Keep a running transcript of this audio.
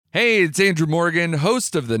Hey, it's Andrew Morgan,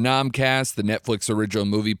 host of the Nomcast, the Netflix original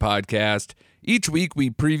movie podcast. Each week, we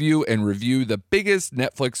preview and review the biggest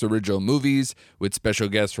Netflix original movies with special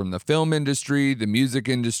guests from the film industry, the music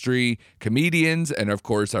industry, comedians, and of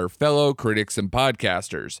course, our fellow critics and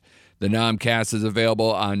podcasters. The Nomcast is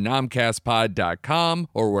available on nomcastpod.com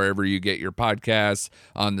or wherever you get your podcasts,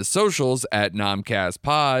 on the socials at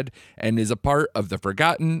nomcastpod, and is a part of the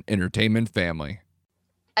Forgotten Entertainment family.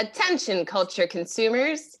 Attention, culture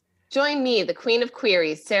consumers. Join me, the Queen of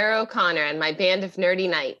Queries, Sarah O'Connor, and my band of nerdy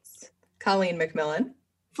knights. Colleen McMillan.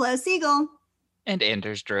 Flo Siegel. And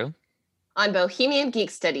Anders Drew. On Bohemian Geek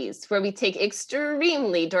Studies, where we take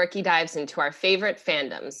extremely dorky dives into our favorite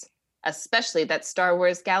fandoms, especially that Star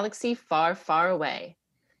Wars galaxy far, far away.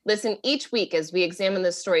 Listen each week as we examine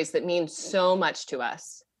the stories that mean so much to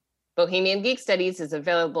us. Bohemian Geek Studies is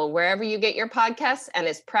available wherever you get your podcasts and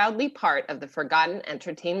is proudly part of the Forgotten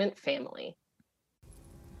Entertainment family.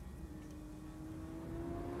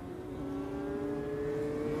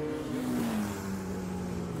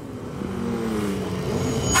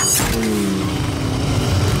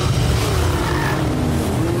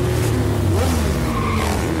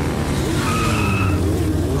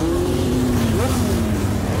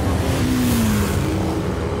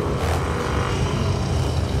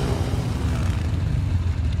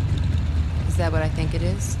 Is that what I think it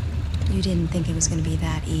is? You didn't think it was going to be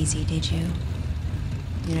that easy, did you?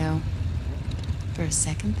 You know, for a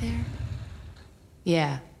second there?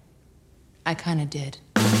 Yeah, I kind of did.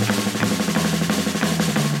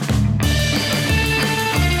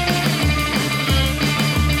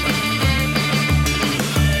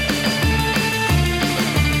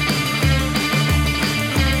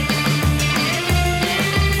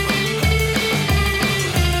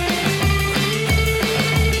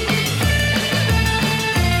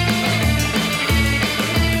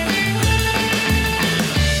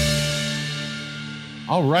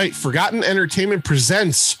 All right, Forgotten Entertainment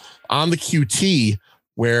presents On the QT,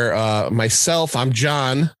 where I'm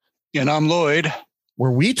John. And I'm Lloyd.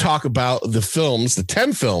 Where we talk about the films, the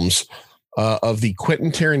 10 films of the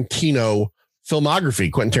Quentin Tarantino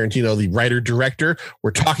filmography. Quentin Tarantino, the writer-director.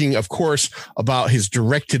 We're talking, of course, about his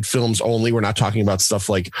directed films only. We're not talking about stuff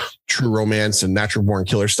like True Romance and Natural Born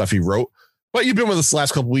Killer stuff he wrote. But you've been with us the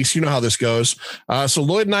last couple of weeks. You know how this goes. So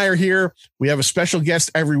Lloyd and I are here. We have a special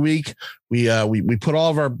guest every week. We put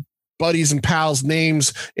all of our buddies and pals'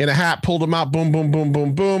 names in a hat, pulled them out, boom, boom, boom,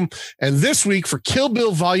 boom, boom. And this week for Kill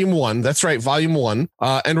Bill Volume 1, that's right, Volume 1.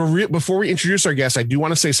 Before we introduce our guest, I do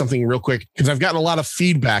want to say something real quick because I've gotten a lot of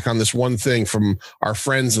feedback on this one thing from our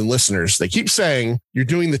friends and listeners. They keep saying you're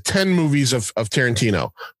doing the 10 movies of Tarantino,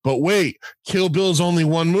 but wait, Kill Bill is only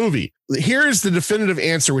one movie. Here's the definitive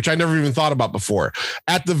answer, which I never even thought about before.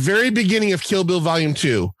 At the very beginning of Kill Bill Volume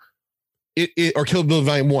 2, or Kill Bill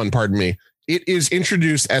Volume 1, pardon me, it is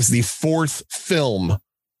introduced as the fourth film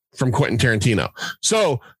from Quentin Tarantino.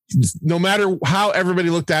 So no matter how everybody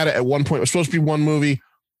looked at it at one point, it was supposed to be one movie.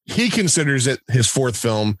 He considers it his fourth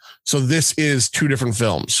film. So this is two different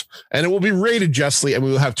films, and it will be rated justly. And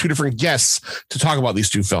we will have two different guests to talk about these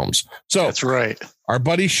two films. So that's right. Our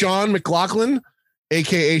buddy Sean McLaughlin,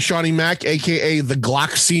 AKA Shawnee Mac, AKA the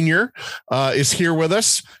Glock Senior, is here with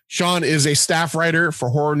us. Sean is a staff writer for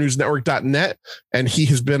HorrorNewsNetwork.net, and he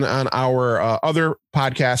has been on our other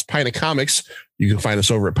podcast, Pint of Comics. You can find us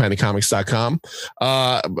over at pintofcomics.com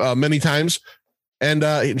many times.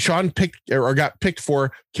 And Sean got picked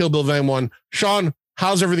for Kill Bill Volume 1. Sean,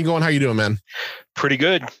 how's everything going? How you doing, man? Pretty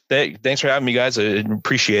good. Thanks for having me, guys. I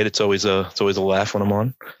appreciate it. It's always a laugh when I'm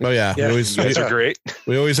on. Oh yeah, you guys are great.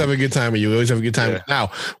 We always have a good time with you. We always have a good time. Yeah.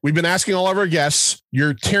 Now, we've been asking all of our guests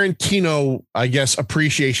your Tarantino, I guess,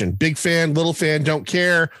 appreciation. Big fan, little fan, don't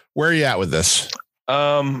care. Where are you at with this?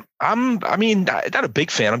 I'm not a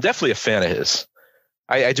big fan. I'm definitely a fan of his.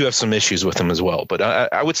 I do have some issues with him as well, but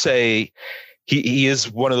I would say he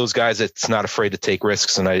is one of those guys that's not afraid to take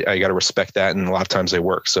risks, and I got to respect that. And a lot of times they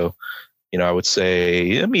work. So, I would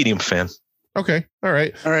say a medium fan. Okay. All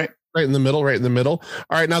right. Right in the middle. All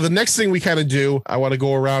right. Now, the next thing we kind of do, I want to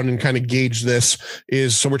go around and kind of gauge this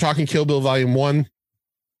is, so we're talking Kill Bill Volume 1,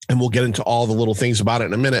 and we'll get into all the little things about it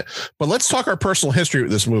in a minute. But let's talk our personal history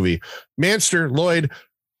with this movie. Manster, Lloyd,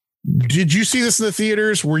 did you see this in the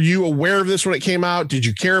theaters? Were you aware of this when it came out? Did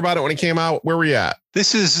you care about it when it came out? Where were you at?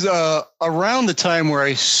 This is around the time where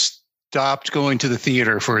I stopped going to the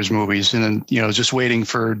theater for his movies and then, just waiting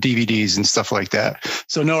for DVDs and stuff like that.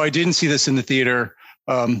 So no, I didn't see this in the theater.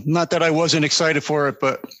 Not that I wasn't excited for it,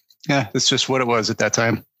 but yeah, that's just what it was at that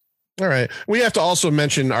time. All right. We have to also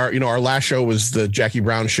mention our last show was the Jackie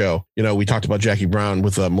Brown show. We talked about Jackie Brown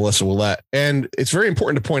with Melissa Willette. And it's very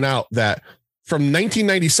important to point out that from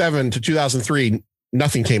 1997 to 2003,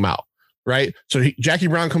 nothing came out. Right. So Jackie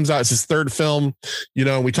Brown comes out. It's his third film. You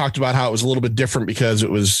know, we talked about how it was a little bit different because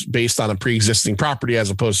it was based on a pre-existing property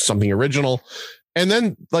as opposed to something original. And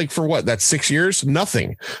then like for what, that's 6 years,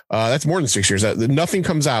 nothing. That's more than 6 years. Nothing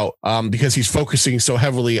comes out because he's focusing so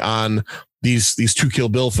heavily on these two Kill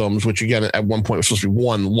Bill films, which again, at one point was supposed to be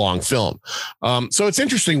one long film. So it's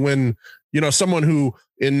interesting when, you know, someone who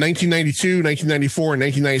in 1992, 1994, and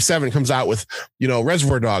 1997 comes out with, you know,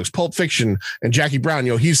 Reservoir Dogs, Pulp Fiction, and Jackie Brown,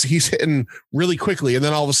 you know, he's hitting really quickly. And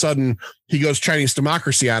then all of a sudden he goes Chinese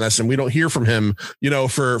Democracy on us and we don't hear from him, you know,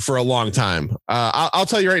 for a long time. I'll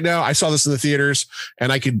tell you right now, I saw this in the theaters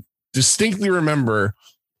and I could distinctly remember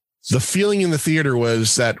the feeling in the theater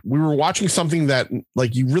was that we were watching something that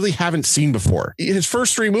like you really haven't seen before. His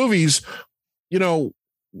first three movies, you know,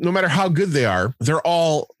 no matter how good they are, they're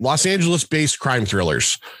all Los Angeles based crime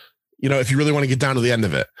thrillers, you know, if you really want to get down to the end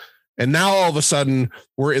of it. And now all of a sudden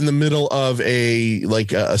we're in the middle of a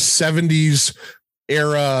 70s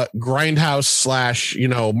era grindhouse / you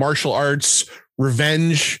know, martial arts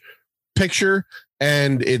revenge picture.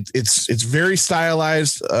 And it's very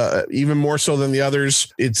stylized, even more so than the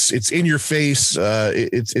others. It's in your face.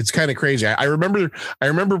 It's kind of crazy. I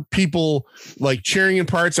remember people like cheering in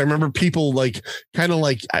parts. I remember people like kind of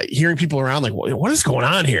like hearing people around like, what is going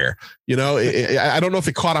on here? You know, I don't know if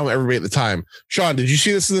it caught on everybody at the time. Sean, did you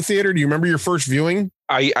see this in the theater? Do you remember your first viewing?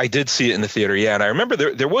 I did see it in the theater, yeah, and I remember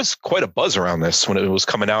there was quite a buzz around this when it was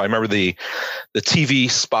coming out. I remember the TV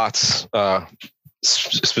spots.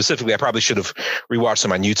 Specifically, I probably should have rewatched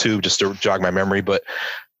them on YouTube just to jog my memory, but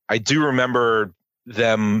I do remember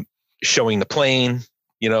them showing the plane,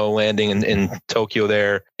 you know, landing in Tokyo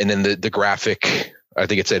there, and then the graphic. I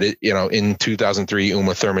think it said it, you know, in 2003,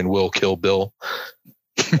 Uma Thurman will kill Bill.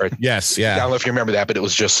 Yes, yeah. I don't know if you remember that, but it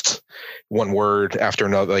was just one word after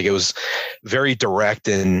another. Like it was very direct,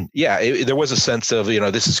 and yeah, there was a sense of, you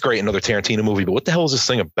know, this is great, another Tarantino movie, but what the hell is this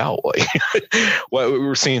thing about? Like, what we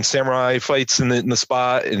were seeing samurai fights in the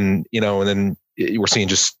spot, and you know, and then we're seeing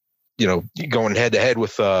just, you know, going head to head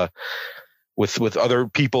with other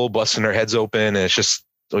people busting their heads open, and it's just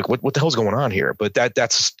like what the hell's going on here? But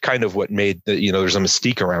that's kind of what made the, you know, there's a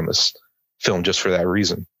mystique around this film just for that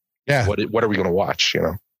reason. Yeah. What are we going to watch? You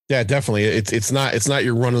know? Yeah, definitely. It's not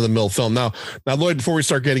your run of the mill film. Now, Lloyd, before we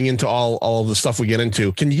start getting into all of the stuff we get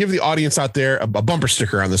into, can you give the audience out there a bumper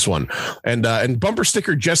sticker on this one, and bumper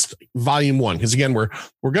sticker just volume 1? Because again, we're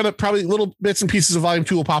going to probably little bits and pieces of volume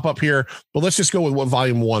 2 will pop up here, but let's just go with what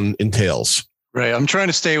volume 1 entails. Right. I'm trying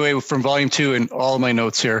to stay away from volume 2 in all of my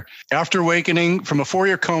notes here. After awakening from a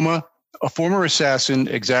 4-year coma, a former assassin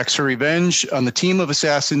exacts her revenge on the team of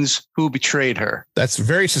assassins who betrayed her. That's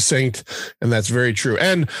very succinct, and that's very true.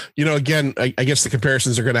 And, you know, again, I guess the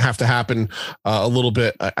comparisons are going to have to happen a little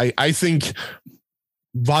bit. I think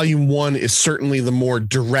volume 1 is certainly the more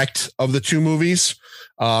direct of the two movies.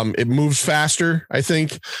 It moves faster, I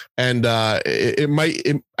think. And I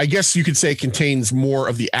guess you could say it contains more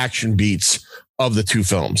of the action beats of the two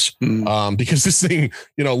films, because this thing,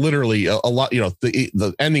 you know, literally a lot, you know,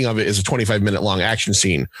 the ending of it is a 25-minute long action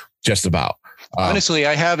scene, just about. Honestly,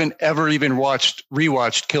 I haven't ever even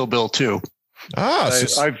rewatched Kill Bill 2.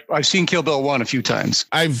 I've seen Kill Bill 1 a few times.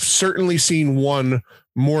 I've certainly seen 1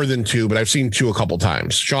 more than 2, but I've seen 2 a couple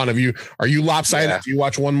times. Sean, are you lopsided? Yeah. Do you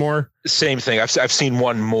watch 1 more? Same thing. I've seen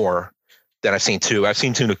 1 more than I've seen 2. I've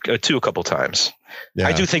seen 2 a couple times. Yeah.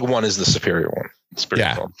 I do think 1 is the superior one.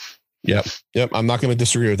 Superior film. Yep. I'm not going to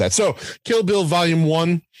disagree with that. So Kill Bill Volume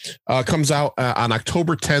 1 comes out on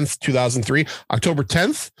October 10th, 2003. October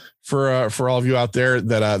 10th for all of you out there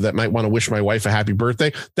that might want to wish my wife a happy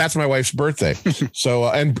birthday. That's my wife's birthday. So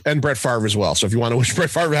and Brett Favre as well. So if you want to wish Brett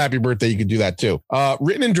Favre a happy birthday, you can do that too.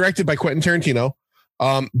 Written and directed by Quentin Tarantino,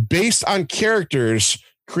 based on characters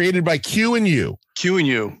created by Q and U.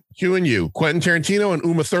 Quentin Tarantino and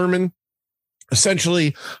Uma Thurman.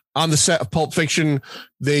 Essentially, on the set of Pulp Fiction,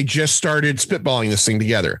 they just started spitballing this thing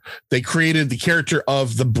together. They created the character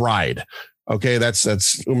of the bride. Okay, that's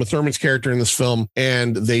Uma Thurman's character in this film,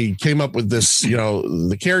 and they came up with this, you know,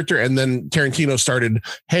 the character. And then Tarantino started,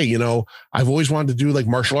 hey, you know, I've always wanted to do like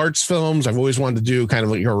martial arts films. I've always wanted to do kind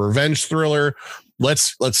of like a revenge thriller.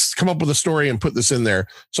 Let's come up with a story and put this in there.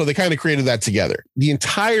 So they kind of created that together. The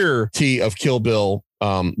entirety of Kill Bill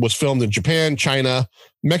was filmed in Japan, China,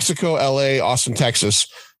 Mexico, LA, Austin, Texas,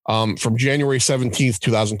 from January 17th,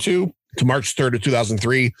 2002 to March 3rd of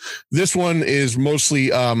 2003. This one is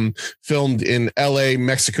mostly filmed in LA,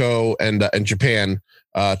 Mexico, and Japan,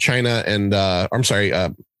 China, and LA.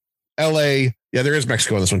 Yeah, there is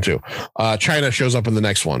Mexico in this one too. China shows up in the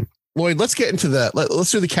next one. Lloyd, let's get into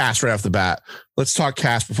let's do the cast right off the bat. Let's talk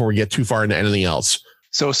cast before we get too far into anything else.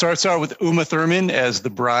 So it starts out with Uma Thurman as the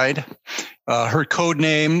bride. Her code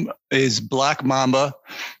name is Black Mamba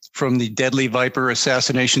from the Deadly Viper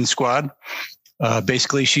Assassination Squad.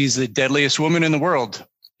 Basically, she's the deadliest woman in the world,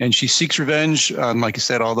 and she seeks revenge on, like I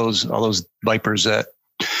said, all those vipers that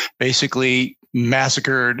basically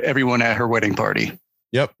massacred everyone at her wedding party.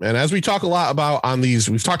 Yep. And as we talk a lot about on these,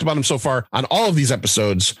 we've talked about them so far on all of these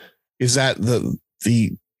episodes, is that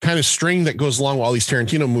the kind of string that goes along with all these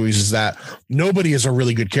Tarantino movies is that nobody is a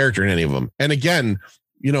really good character in any of them. And again,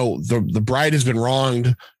 you know, the bride has been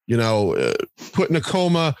wronged, you know, put in a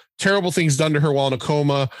coma, terrible things done to her while in a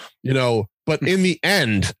coma, you know, but in the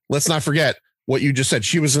end, let's not forget what you just said.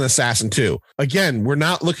 She was an assassin too. Again, we're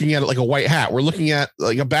not looking at it like a white hat. We're looking at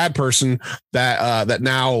like a bad person that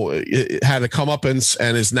now had a comeuppance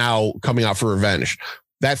and is now coming out for revenge.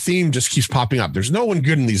 That theme just keeps popping up. There's no one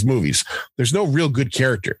good in these movies. There's no real good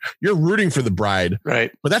character. You're rooting for the bride,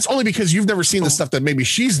 right? But that's only because you've never seen the stuff that maybe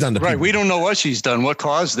she's done to people. Right. We don't know what she's done, what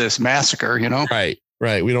caused this massacre, you know?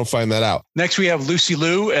 Right. We don't find that out. Next, we have Lucy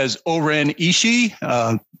Liu as Oren Ishii,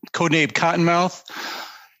 codenamed Cottonmouth.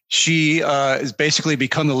 She has basically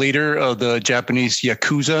become the leader of the Japanese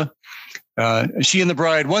Yakuza. She and the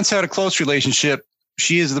bride once had a close relationship.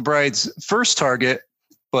 She is the bride's first target,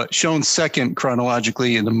 but shown second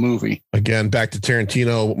chronologically in the movie. Again, back to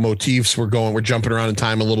Tarantino motifs. We're jumping around in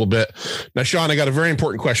time a little bit. Now, Sean, I got a very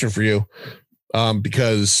important question for you,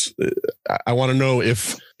 because I want to know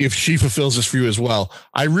if she fulfills this for you as well.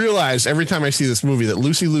 I realize every time I see this movie that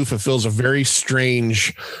Lucy Liu fulfills a very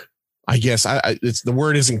strange, I guess it's the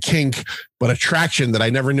word isn't kink, but attraction that I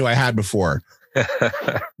never knew I had before.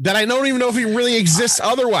 That I don't even know if it really exists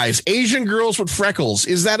otherwise. Asian girls with freckles.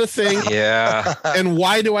 Is that a thing? Yeah. And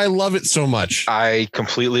why do I love it so much? I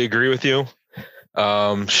completely agree with you.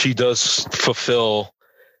 She does fulfill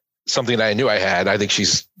something that I knew I had. I think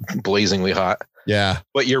she's blazingly hot. Yeah.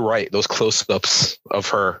 But you're right. Those close-ups of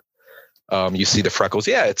her, you see the freckles.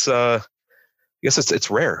 Yeah, I guess it's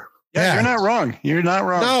rare. Yeah, you're not wrong. You're not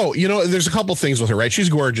wrong. No, you know, there's a couple things with her, right? She's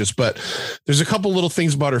gorgeous, but there's a couple little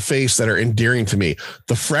things about her face that are endearing to me.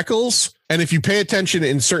 The freckles, and if you pay attention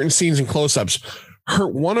in certain scenes and close-ups,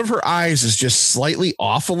 one of her eyes is just slightly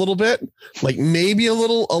off a little bit, like maybe a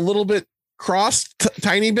little bit crossed,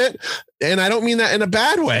 tiny bit. And I don't mean that in a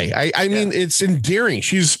bad way. I mean, it's endearing.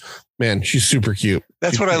 She's super cute.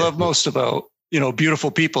 That's what I love most about, you know,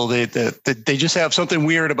 beautiful people. They just have something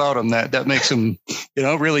weird about them that makes them, you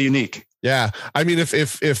know, really unique. Yeah. I mean,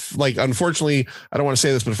 if like, unfortunately, I don't want to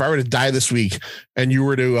say this, but if I were to die this week and you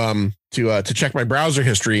were to check my browser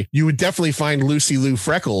history, you would definitely find Lucy Liu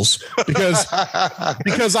freckles because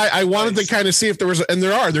I wanted to kind of see if there was, and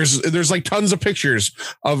there's like tons of pictures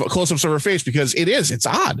of close-ups of her face because it's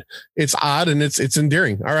odd and it's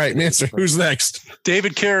endearing. All right, Nancy, who's next?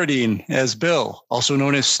 David Carradine as Bill, also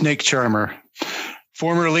known as Snake Charmer,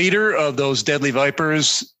 former leader of those Deadly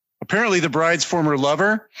Vipers, apparently the bride's former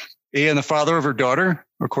lover and the father of her daughter,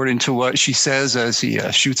 according to what she says as he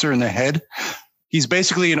shoots her in the head. He's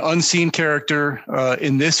basically an unseen character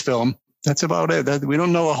in this film. That's about it. We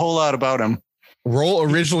don't know a whole lot about him. Role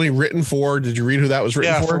originally written for, did you read who that was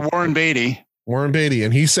written for? For Warren Beatty. Warren Beatty.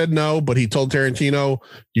 And he said no, but he told Tarantino,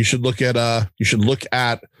 you should look at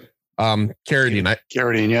Carradine.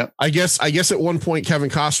 Carradine, yeah. I guess at one point Kevin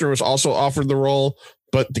Costner was also offered the role,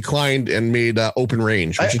 but declined and made Open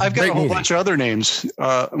Range. I've got a whole bunch of other names.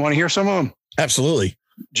 Want to hear some of them? Absolutely.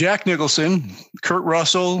 Jack Nicholson, Kurt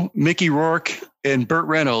Russell, Mickey Rourke, and Burt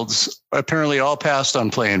Reynolds apparently all passed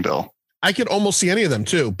on playing Bill. I could almost see any of them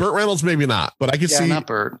too. Burt Reynolds, maybe not, but I could see not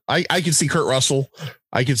Burt. I could see Kurt Russell.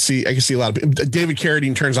 I could see a lot of people. David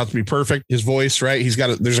Carradine turns out to be perfect. His voice, right?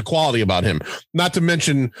 There's a quality about him. Not to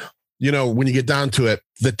mention, you know, when you get down to it,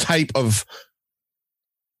 the type of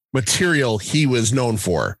material he was known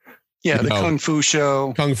for. Yeah, the Kung Fu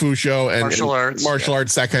show, and martial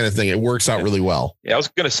arts, that kind of thing. It works out really well. Yeah, I was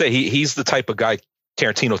going to say he's the type of guy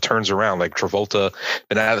Tarantino turns around, like Travolta,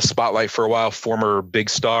 been out of the spotlight for a while, former big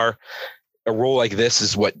star. A role like this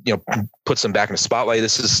is what, you know, puts him back in the spotlight.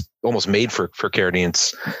 This is almost made for Carradine.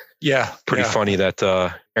 It's pretty funny that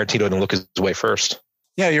Tarantino didn't look his way first.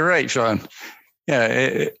 Yeah, you're right, Sean.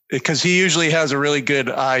 Yeah, because he usually has a really good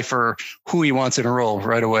eye for who he wants in a role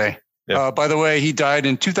right away. Yep. By the way, he died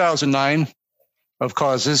in 2009 of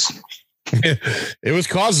causes. It was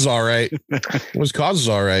causes, all right.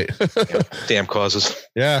 Damn causes.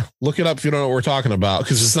 Yeah, look it up if you don't know what we're talking about,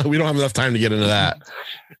 because we don't have enough time to get into that.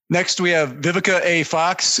 Next, we have Vivica A.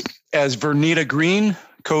 Fox as Vernita Green,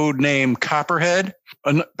 code name Copperhead.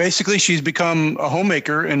 Basically, she's become a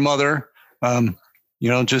homemaker and mother.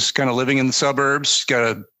 just kind of living in the suburbs. Got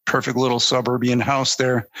a perfect little suburban house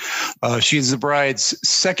there. She's the bride's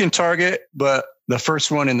second target, but the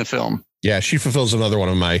first one in the film. Yeah, she fulfills another one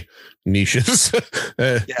of my niches.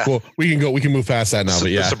 Well, we can move past that now.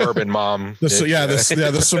 But yeah, the suburban mom. the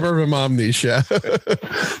suburban mom niche. Yeah.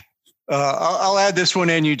 I'll add this one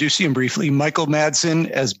in. You do see him briefly. Michael Madsen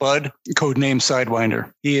as Bud, codename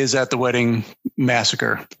Sidewinder. He is at the wedding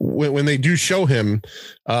massacre. When they do show him,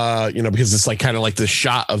 because it's like kind of like the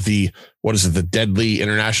shot of the Deadly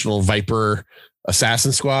International Viper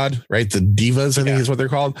Assassin Squad, right? The Divas, I think is what they're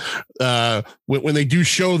called. When they do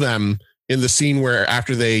show them in the scene where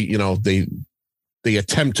after they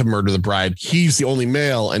attempt to murder the bride, he's the only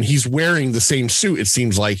male and he's wearing the same suit. It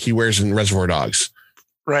seems like he wears in Reservoir Dogs.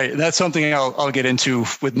 Right. That's something I'll get into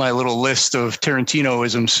with my little list of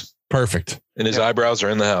Tarantino-isms. Perfect. And his eyebrows are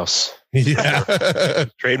in the house. Yeah.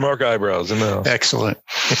 Trademark eyebrows in the house. Excellent.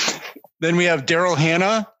 Then we have Daryl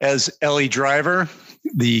Hannah as Ellie Driver,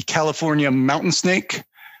 the California mountain snake,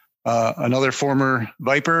 another former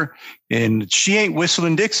Viper. And she ain't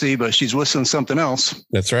whistling Dixie, but she's whistling something else.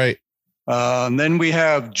 That's right. And then we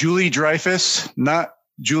have Julie Dreyfus, not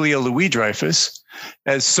Julia Louis-Dreyfus,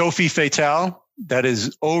 as Sophie Fatale. That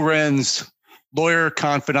is Oren's lawyer,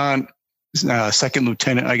 confidant, second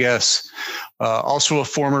lieutenant, I guess. Also a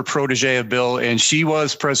former protege of Bill, and she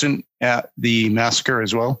was present at the massacre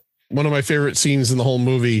as well. One of my favorite scenes in the whole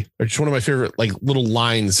movie, or just one of my favorite like little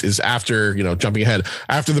lines, is after, jumping ahead,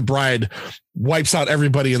 after the bride wipes out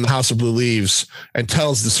everybody in the House of Blue Leaves and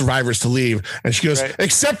tells the survivors to leave. And she goes,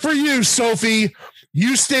 except for you, Sophie.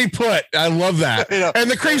 You stay put. I love that. And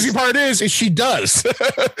the crazy part is she does.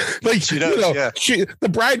 Like she does. The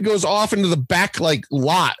bride goes off into the back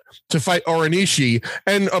lot to fight Oranishi,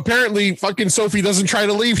 and apparently fucking Sophie doesn't try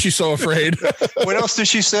to leave. She's so afraid. What else does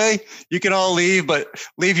she say? You can all leave, but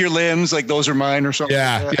leave your limbs, like those are mine or something.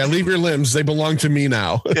 Yeah, leave your limbs. They belong to me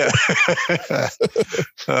now. Yeah.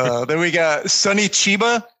 Then we got Sonny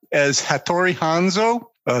Chiba as Hattori Hanzo.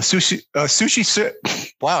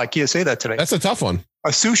 Wow, I can't say that today. That's a tough one. A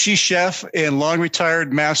sushi chef and long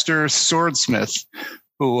retired master swordsmith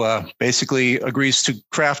who basically agrees to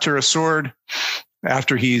craft her a sword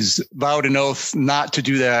after he's vowed an oath not to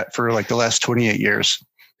do that for like the last 28 years.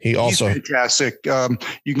 He's fantastic.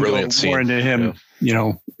 You can go more into him,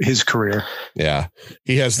 his career. Yeah.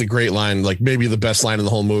 He has the great line, like maybe the best line in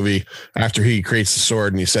the whole movie, after he creates the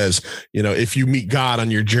sword and he says, if you meet God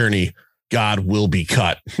on your journey, God will be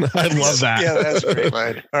cut. I love that. Yeah, that's a great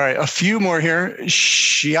line. All right, a few more here.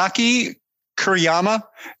 Shiaki Kuriyama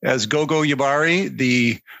as Gogo Yabari,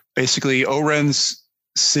 the basically Oren's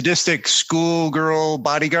sadistic schoolgirl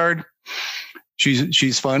bodyguard.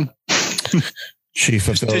 She's fun. Chief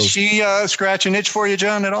of those. Does she scratch an itch for you,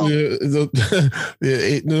 John, at all?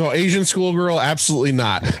 No, Asian schoolgirl, absolutely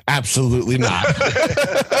not. Absolutely not.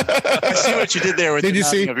 I see what you did there with the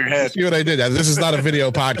nodding of your head. See what I did? This is not a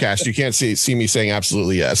video podcast. You can't see me saying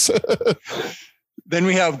absolutely yes. Then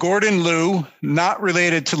we have Gordon Liu, not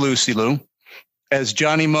related to Lucy Liu, as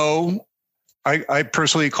Johnny Moe. I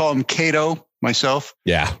personally call him Kato myself.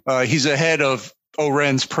 Yeah. He's the head of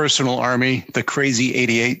Oren's personal army, the Crazy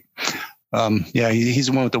 88. He's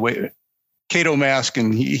the one with the Kato mask,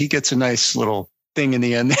 and he gets a nice little thing in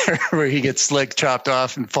the end there where he gets leg chopped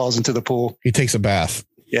off and falls into the pool. He takes a bath.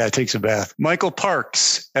 Yeah, takes a bath. Michael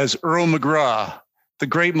Parks as Earl McGraw, the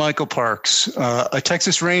great Michael Parks, a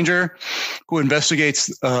Texas Ranger who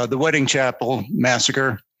investigates the Wedding Chapel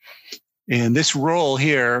massacre. And this role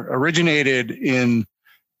here originated in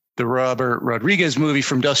the Robert Rodriguez movie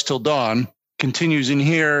From Dusk Till Dawn, continues in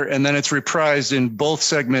here, and then it's reprised in both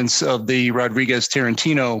segments of the Rodriguez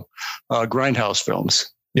Tarantino Grindhouse films.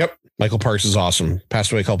 Yep. Michael Parks is awesome.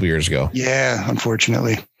 Passed away a couple years ago. Yeah,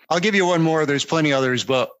 unfortunately. I'll give you one more. There's plenty others,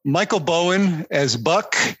 but Michael Bowen as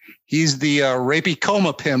Buck. He's the rapey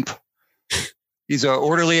coma pimp. He's an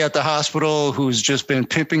orderly at the hospital who's just been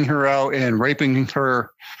pimping her out and raping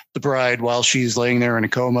her, the bride, while she's laying there in a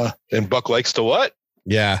coma. And Buck likes to what?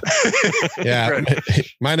 Yeah. Yeah.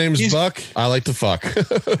 Right. My name's Buck. I like to fuck.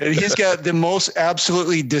 And he's got the most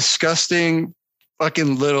absolutely disgusting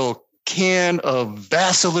fucking little can of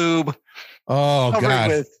Vasalube. Oh, God.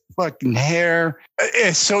 With fucking hair.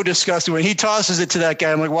 It's so disgusting. When he tosses it to that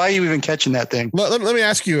guy, I'm like, why are you even catching that thing? Let me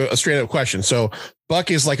ask you a straight up question. So Buck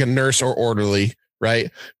is like a nurse or orderly, right?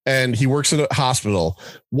 And he works at a hospital.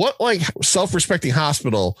 What like self-respecting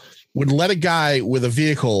hospital would let a guy with a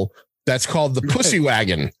vehicle that's called the Pussy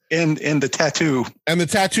Wagon and the tattoo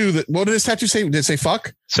that, what did his tattoo say? Did it say fuck?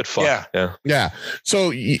 It said fuck. Yeah.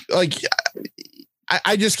 So like,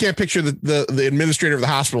 I just can't picture the administrator of the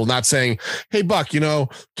hospital not saying, "Hey, Buck,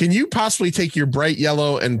 can you possibly take your bright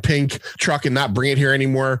yellow and pink truck and not bring it here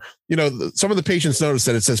anymore?" Some of the patients notice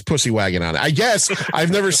that it says Pussy Wagon on it. I guess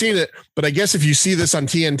I've never seen it, but I guess if you see this on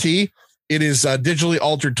TNT, it is digitally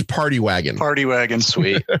altered to Party Wagon. Party Wagon.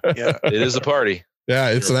 Sweet. Yeah. It is a party. Yeah,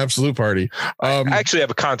 it's an absolute party. I actually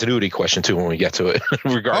have a continuity question too when we get to it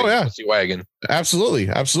regarding Pussy Wagon. Absolutely.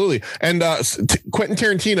 And Quentin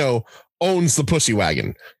Tarantino owns the Pussy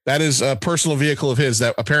Wagon. That is a personal vehicle of his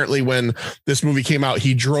that apparently when this movie came out,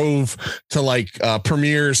 he drove to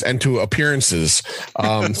premieres and to appearances.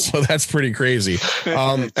 So that's pretty crazy.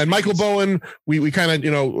 And Michael Bowen, we kind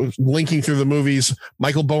of, linking through the movies,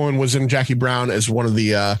 Michael Bowen was in Jackie Brown as one of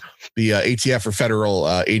the ATF or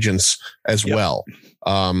federal agents as well.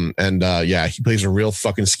 He plays a real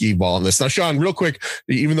fucking skee ball in this. Now, Sean, real quick,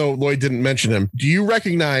 even though Lloyd didn't mention him, do you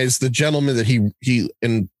recognize the gentleman that he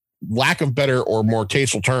in lack of better or more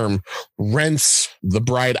tasteful term rents the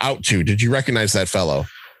bride out to? Did you recognize that fellow?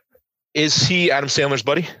 Is he Adam Sandler's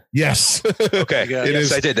buddy? Yes. Okay.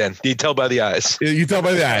 Yes, I did then. You tell by the eyes. You tell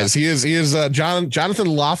by the eyes. He is Jonathan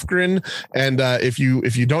Lofgren. And if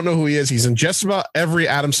you don't know who he is, he's in just about every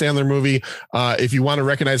Adam Sandler movie. If you want to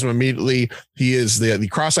recognize him immediately, he is the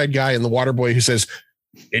cross-eyed guy in The Waterboy who says,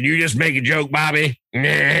 "Did you just make a joke, Bobby?"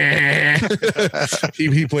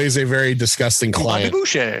 he plays a very disgusting client.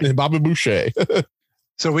 Bobby Boucher.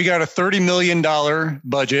 So we got a $30 million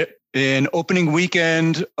budget. An opening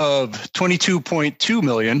weekend of $22.2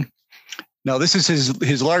 million. Now this is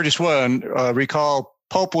his largest one. Recall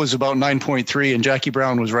Pulp was about 9.3 and Jackie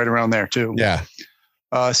Brown was right around there too. Yeah.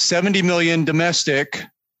 70 million domestic,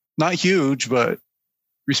 not huge, but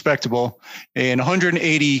respectable, and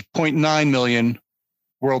 180.9 million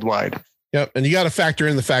worldwide. Yep. And you got to factor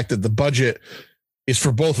in the fact that the budget is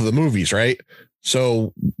for both of the movies, right?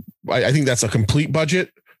 So I think that's a complete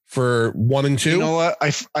budget for 1 and 2. You know what?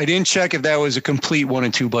 I didn't check if that was a complete 1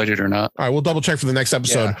 and 2 budget or not. All right, we'll double check for the next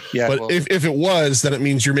episode. Yeah, but if it was, then it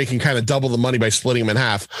means you're making kind of double the money by splitting them in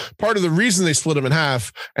half. Part of the reason they split them in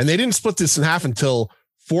half, and they didn't split this in half until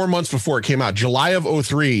 4 months before it came out, July of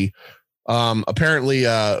 2003. Apparently,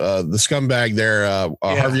 the scumbag there,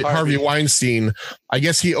 Harvey Weinstein, I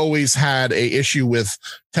guess he always had a issue with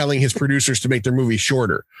telling his producers to make their movies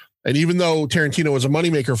shorter. And even though Tarantino was a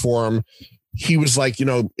moneymaker for him, he was like,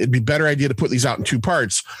 it'd be a better idea to put these out in 2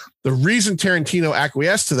 parts. The reason Tarantino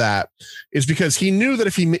acquiesced to that is because he knew that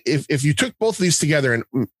if you took both of these together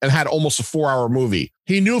and had almost a 4-hour movie,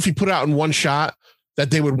 he knew if he put it out in one shot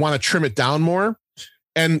that they would want to trim it down more.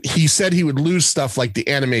 And he said he would lose stuff like the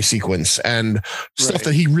anime sequence and stuff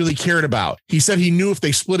that he really cared about. He said he knew if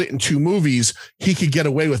they split it in 2 movies, he could get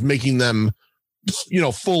away with making them,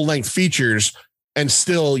 full length features. And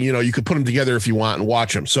still, you could put them together if you want and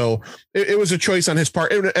watch them. So it was a choice on his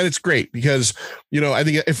part. And it's great because, I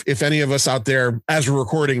think if any of us out there, as we're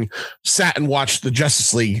recording, sat and watched the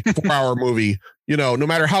Justice League 4-hour movie, no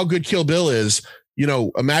matter how good Kill Bill is,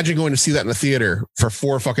 imagine going to see that in the theater for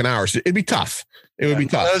 4 fucking hours. It'd be tough. It would be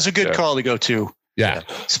tough. That was a good call to go to. Yeah.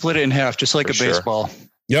 Split it in half, just like a baseball.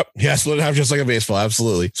 Yep. Yeah. Split it in half, just like a baseball.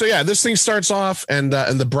 Absolutely. So yeah, this thing starts off and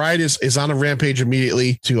the bride is on a rampage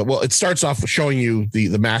immediately it starts off showing you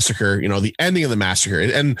the massacre, the ending of the massacre.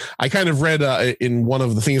 And I kind of read in one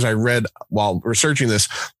of the things I read while researching this,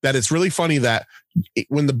 that it's really funny that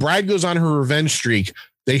when the bride goes on her revenge streak,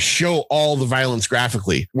 they show all the violence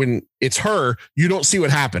graphically. When it's her, you don't see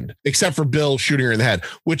what happened except for Bill shooting her in the head,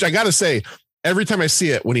 which I got to say, every time I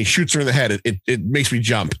see it, when he shoots her in the head, it makes me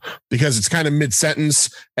jump because it's kind of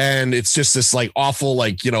mid-sentence and it's just this awful,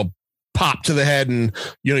 pop to the head and,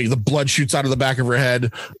 the blood shoots out of the back of her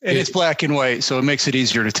head. And it's black and white, so it makes it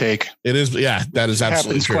easier to take. It is. Yeah, that is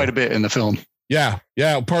absolutely true. Quite a bit in the film. Yeah.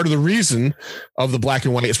 Yeah. Part of the reason of the black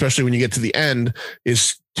and white, especially when you get to the end,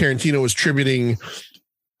 is Tarantino was tributing,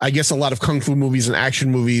 I guess, a lot of Kung Fu movies and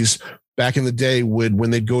action movies back in the day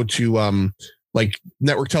when they'd go to,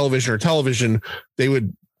 network television or television, they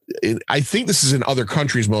would, I think this is in other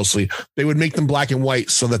countries mostly, they would make them black and white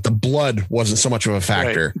so that the blood wasn't so much of a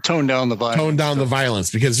factor. Right. Tone down the violence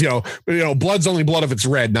because, blood's only blood if it's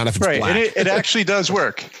red, not if it's black. And it actually does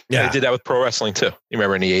work. Yeah. They did that with pro wrestling too. You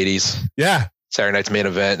remember in the 80s? Yeah. Saturday Night's Main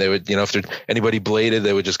Event, they would, if anybody bladed,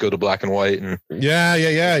 they would just go to black and white. And yeah.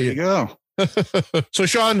 There you go. So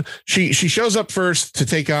Sean, she shows up first to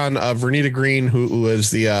take on Vernita Green, who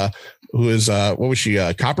is what was she?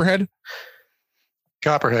 Copperhead.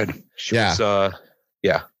 She was,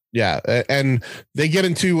 yeah. And they get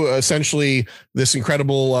into essentially this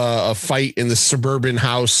incredible fight in this suburban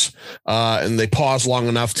house, and they pause long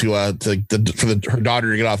enough for her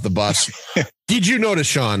daughter to get off the bus. Did you notice,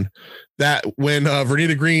 Sean, that when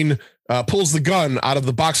Vernita Green pulls the gun out of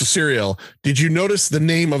the box of cereal, did you notice the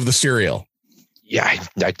name of the cereal? Yeah,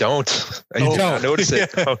 I don't. I did not notice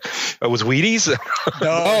it. Oh, it was Wheaties?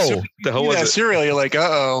 No, the hell was that it? cereal. You're like,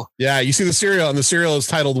 uh-oh. Yeah, you see the cereal, and the cereal is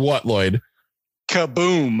titled what, Lloyd?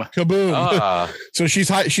 Kaboom. Kaboom. So she's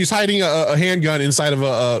hiding a handgun inside of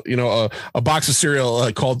a box of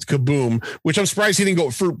cereal called Kaboom, which I'm surprised he didn't go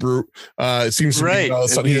with Fruit Brute. It seems to right. be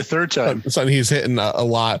something the third time. Something he's hitting a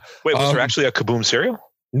lot. Wait, was there actually a Kaboom cereal?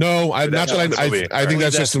 No, I think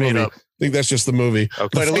that's just the movie. I think that's just the movie. Okay.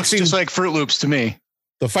 But it looks just like Fruit Loops to me.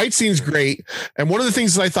 The fight scene's great. And one of the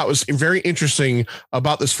things that I thought was very interesting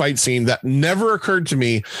about this fight scene that never occurred to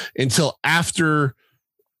me until after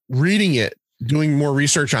reading it, doing more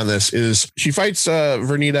research on this, is she fights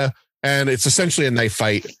Vernita, and it's essentially a knife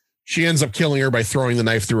fight. She ends up killing her by throwing the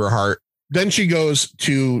knife through her heart. Then she goes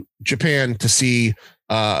to Japan to see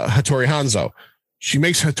Hattori Hanzo. She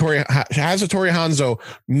has Hattori Hanzo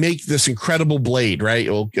make this incredible blade, right?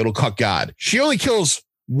 It'll cut God. She only kills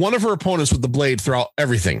one of her opponents with the blade throughout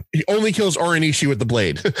everything. He only kills Oranishi with the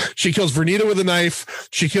blade. She kills Vernita with a knife.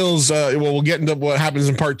 She kills, we'll get into what happens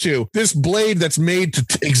in part 2. This blade that's made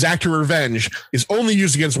to exact her revenge is only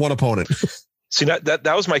used against one opponent. See, that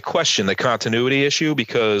was my question, the continuity issue,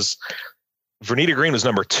 because Vernita Green was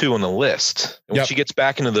number 2 on the list. And when she gets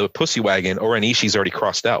back into the pussy wagon, Oranishi's already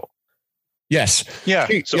crossed out. Yes. Yeah.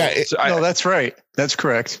 No, that's right. That's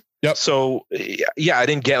correct. Yep. So, yeah, I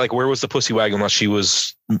didn't get where was the pussy wagon unless she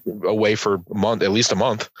was away for a month, at least a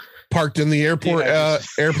month. Parked in the airport,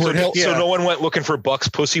 airport hill. So no one went looking for Buck's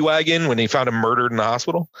pussy wagon when he found him murdered in the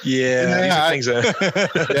hospital. Yeah.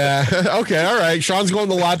 Yeah. Okay. All right. Sean's going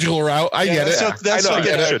the logical route. I get it. That's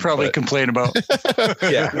something I'd probably complain about.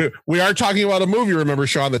 Yeah. We are talking about a movie, remember,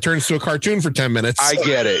 Sean, that turns to a cartoon for 10 minutes. I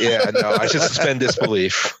get it. Yeah. No, I should suspend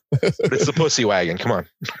disbelief. But it's the pussy wagon. Come on.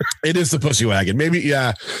 It is the pussy wagon. Maybe.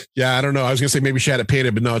 Yeah. Yeah. I don't know. I was going to say maybe she had it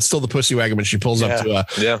painted, but no, it's still the pussy wagon when she pulls up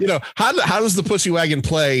to how does the pussy wagon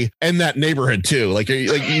play in that neighborhood too? Like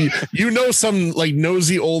some like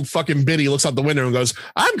nosy old fucking biddy looks out the window and goes,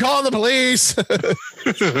 "I'm calling the police."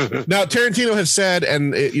 Now Tarantino has said,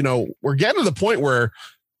 and we're getting to the point where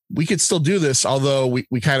we could still do this, although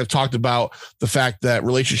we kind of talked about the fact that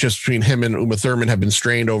relationships between him and Uma Thurman have been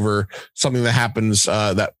strained over something that happens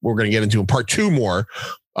that we're going to get into in part 2 more.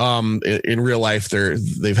 In real life,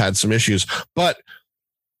 they've had some issues, but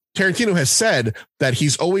Tarantino has said that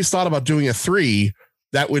he's always thought about doing a 3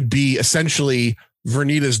 that would be essentially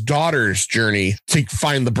Vernita's daughter's journey to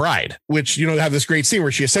find the bride, which, they have this great scene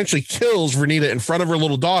where she essentially kills Vernita in front of her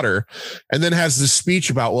little daughter and then has this speech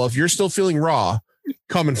about, well, if you're still feeling raw,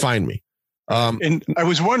 come and find me. And I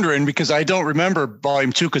was wondering, because I don't remember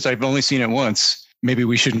volume 2 because I've only seen it once. Maybe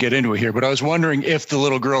we shouldn't get into it here, but I was wondering if the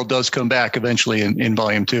little girl does come back eventually in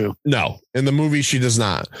volume 2. No, in the movie, she does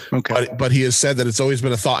not. Okay. But he has said that it's always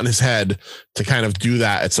been a thought in his head to kind of do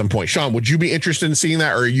that at some point. Sean, would you be interested in seeing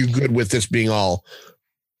that? Or are you good with this being all?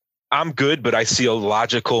 I'm good, but I see a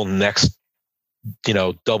logical next,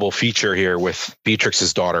 double feature here with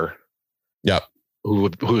Beatrix's daughter. Yep.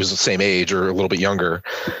 Who is the same age or a little bit younger,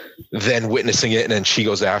 then witnessing it, and then she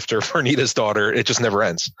goes after Vernita's daughter. It just never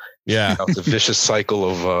ends. Yeah, it's a vicious cycle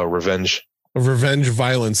of revenge. Of revenge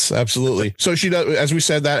violence, absolutely. So she does, as we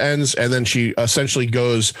said, that ends, and then she essentially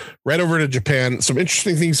goes right over to Japan. Some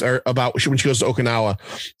interesting things are about when she goes to Okinawa.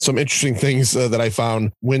 Some interesting things that I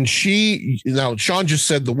found when now Sean just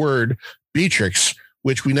said the word Beatrix,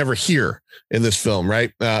 which we never hear in this film,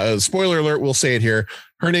 right? Spoiler alert, we'll say it here.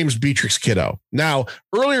 Her name's Beatrix Kiddo. Now,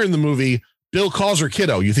 earlier in the movie, Bill calls her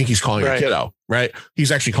Kiddo. You think he's calling her Kiddo, right?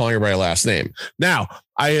 He's actually calling her by her last name. Now,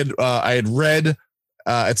 I had read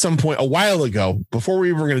at some point a while ago, before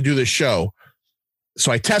we were going to do this show,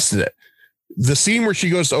 so I tested it. The scene where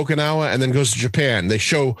she goes to Okinawa and then goes to Japan, they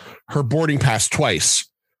show her boarding pass twice.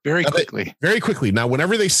 Very quickly. Very quickly. Now,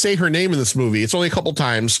 whenever they say her name in this movie, it's only a couple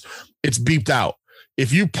times, it's beeped out.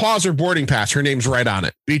 If you pause her boarding pass, her name's right on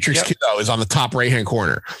it. Beatrix Kiddo is on the top right-hand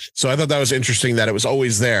corner. So I thought that was interesting that it was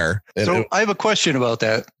always there. So I have a question about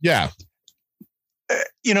that. Yeah.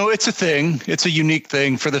 It's a thing. It's a unique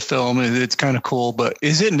thing for the film. It's kind of cool, but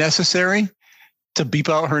is it necessary to beep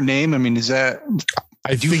out her name? I mean, do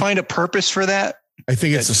you find a purpose for that? I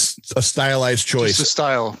think it's a stylized choice. Just a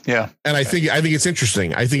style. Yeah. And I think it's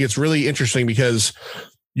interesting. I think it's really interesting because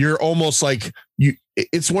you're almost like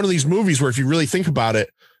it's one of these movies where if you really think about it,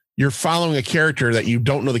 you're following a character that you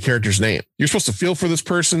don't know the character's name. You're supposed to feel for this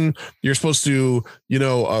person. You're supposed to,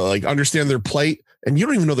 understand their plight, and you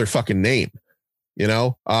don't even know their fucking name. They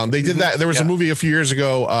did that. There was a movie a few years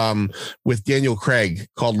ago with Daniel Craig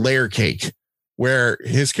called Layer Cake, where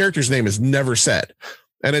his character's name is never said.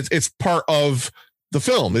 and it's part of the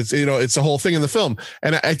film. It's, you know, it's the whole thing in the film.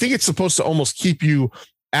 And I think it's supposed to almost keep you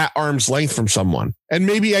at arm's length from someone. And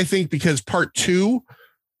maybe I think because part 2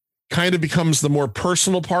 kind of becomes the more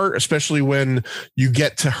personal part, especially when you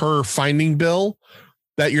get to her finding Bill,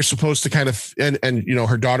 that you're supposed to kind of, and you know,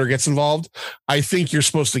 her daughter gets involved. I think you're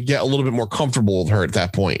supposed to get a little bit more comfortable with her at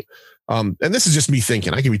that point. And this is just me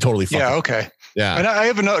thinking. I can be totally fucking. Yeah. Okay. Yeah. And I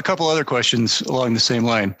have a couple other questions along the same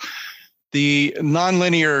line. The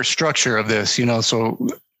nonlinear structure of this, you know, so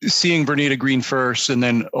seeing Vernita Green first and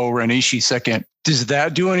then O-Ren-Ishii second, does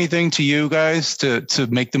that do anything to you guys to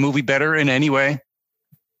make the movie better in any way?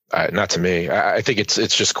 Not to me. I think it's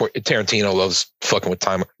just Tarantino loves fucking with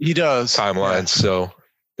time. He does timelines. Yeah. So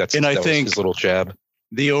that was his little jab.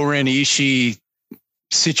 The O-Ren-Ishii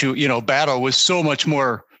battle was so much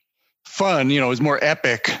more fun. You know, it was more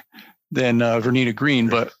epic than Vernita Green,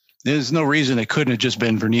 but there's no reason it couldn't have just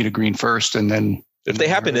been Vernita Green first and then. If they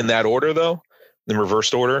happened in that order, though, in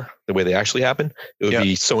reversed order, the way they actually happened, it would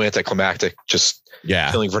be so anticlimactic. Just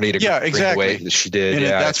killing Vernita Green exactly. the way that she did. And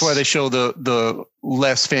that's why they show the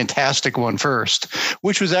less fantastic one first,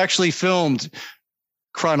 which was actually filmed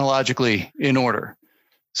chronologically in order.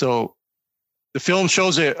 So the film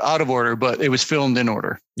shows it out of order, but it was filmed in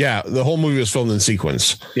order. Yeah, the whole movie was filmed in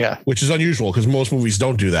sequence. Yeah, which is unusual because most movies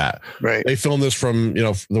don't do that. Right. They filmed this from, you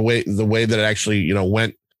know, the way that it actually, you know,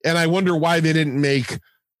 went. And I wonder why they didn't make,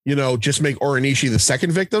 you know, just make O-Ren-Ishii the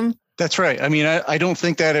second victim. That's right. I mean, I don't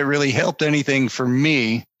think that it really helped anything for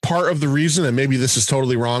me. Part of the reason, and maybe this is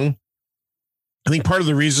totally wrong, I think part of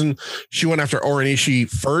the reason she went after O-Ren-Ishii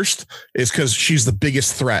first is because she's the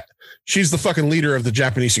biggest threat. She's the fucking leader of the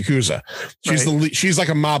Japanese Yakuza. She's like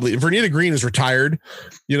a mob leader. Vernita Green is retired,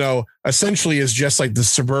 you know, essentially is just like the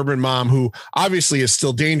suburban mom who obviously is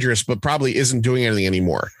still dangerous, but probably isn't doing anything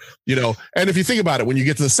anymore, you know? And if you think about it, when you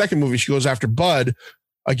get to the second movie, she goes after Bud,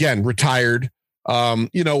 again, retired.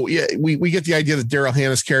 You know, we get the idea that Daryl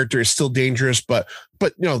Hannah's character is still dangerous, but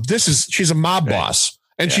you know, she's a mob boss.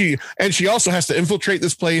 And she also has to infiltrate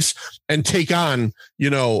this place and take on,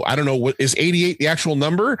 you know, I don't know, what is 88 the actual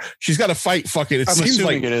number? She's got to fight fucking. It seems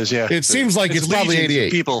like it is. Yeah. It seems like it's probably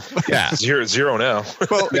 88 people. Yeah. Zero now.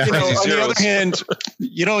 Well, you know, on the other hand,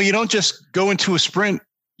 you know, you don't just go into a sprint.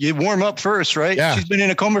 You warm up first, right? Yeah. She's been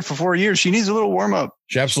in a coma for 4 years. She needs a little warm up.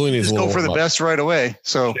 She absolutely needs just go for the best right away.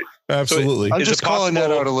 So absolutely. I'm just calling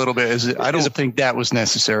that out a little bit. I don't think that was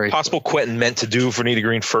necessary. Possible Quentin meant to do Vernita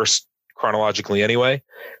Green first chronologically anyway,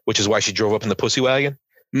 which is why she drove up in the pussy wagon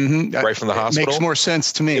right from the hospital. Makes more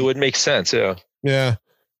sense to me. It would make sense. Yeah.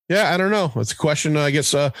 I don't know. It's a question. I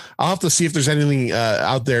guess I'll have to see if there's anything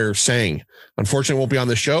out there saying. Unfortunately, it won't be on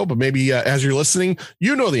the show, but maybe as you're listening,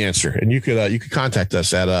 you know the answer, and you could contact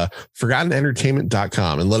us at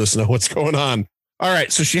forgottenentertainment.com and let us know what's going on. All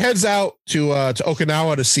right, so she heads out to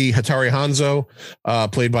Okinawa to see Hattori Hanzo,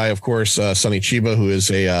 played by, of course, Sonny Chiba, who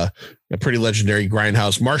is a pretty legendary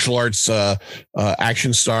grindhouse martial arts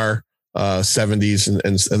action star, 70s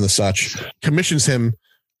and the such. Commissions him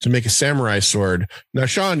to make a samurai sword. Now,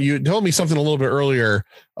 Sean, you told me something a little bit earlier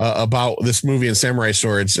about this movie and samurai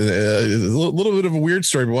swords. A little bit of a weird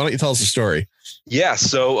story, but why don't you tell us the story? Yeah,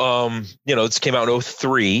 so you know, this came out in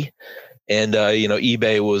 2003. And, you know,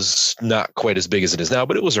 eBay was not quite as big as it is now,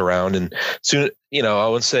 but it was around. And soon, you know, I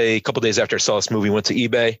would say a couple of days after I saw this movie, went to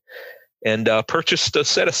eBay and purchased a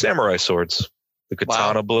set of samurai swords, the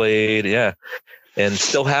katana blade. Yeah. And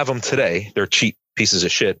still have them today. They're cheap pieces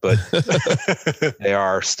of shit, but they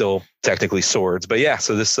are still technically swords. But yeah,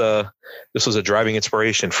 so this was a driving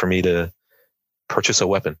inspiration for me to purchase a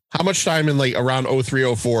weapon. How much time in like around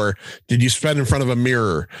 0304 did you spend in front of a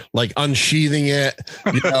mirror, like unsheathing it,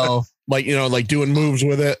 you know, like doing moves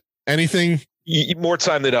with it? Anything? More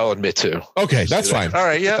time than I'll admit to. Okay, that's fine. All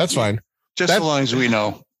right, yeah, that's fine. Just as long as we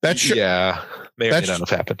know. That's may or may not have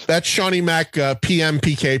happened. That's Shawnee Mac, PM,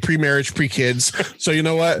 PK, pre-marriage, pre-kids. So you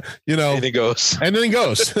know what? You know, anything goes. Anything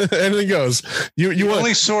goes. Anything goes. The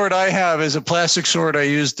only sword I have is a plastic sword I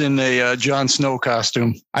used in a Jon Snow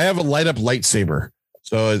costume. I have a light up lightsaber.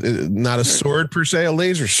 So not a sword per se, a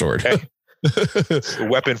laser sword. Okay. A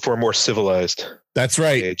weapon for a more civilized. That's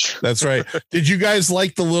right. Age. That's right. Did you guys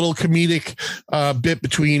like the little comedic bit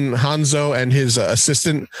between Hanzo and his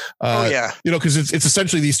assistant? Yeah. You know, because it's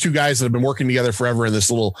essentially these two guys that have been working together forever in this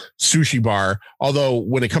little sushi bar. Although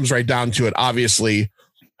when it comes right down to it, obviously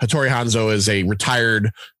Hattori Hanzo is a retired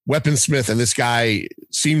weaponsmith, and this guy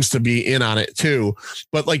seems to be in on it too.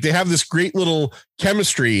 But like they have this great little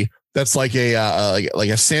chemistry that's like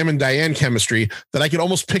a Sam and Diane chemistry that I could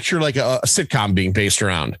almost picture like a sitcom being based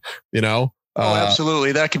around, you know? Oh,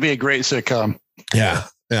 absolutely. That could be a great sitcom. Yeah.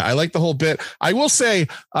 Yeah, I like the whole bit. I will say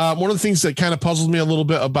one of the things that kind of puzzled me a little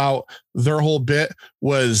bit about their whole bit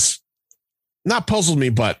was not puzzled me,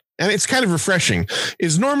 but and it's kind of refreshing,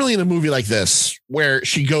 is normally in a movie like this where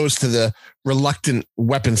she goes to the reluctant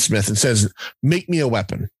weaponsmith and says, make me a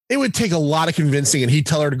weapon. It would take a lot of convincing and he'd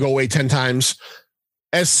tell her to go away 10 times.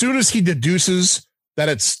 As soon as he deduces that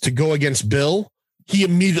it's to go against Bill, he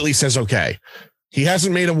immediately says, okay. He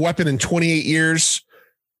hasn't made a weapon in 28 years.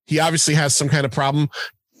 He obviously has some kind of problem.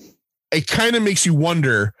 It kind of makes you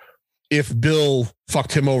wonder if Bill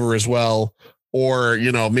fucked him over as well. Or,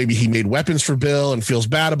 you know, maybe he made weapons for Bill and feels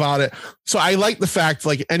bad about it. So I like the fact,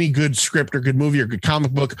 like any good script or good movie or good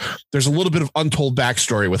comic book, there's a little bit of untold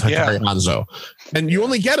backstory with Hatari Hanzo. And you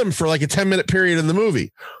only get him for like a 10-minute period in the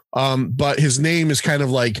movie. But his name is kind of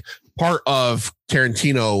like part of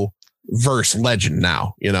Tarantino verse legend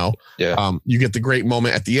now, you know. You get the great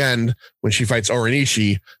moment at the end when she fights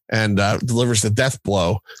Oranishi and delivers the death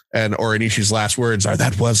blow, and Oranishi's last words are,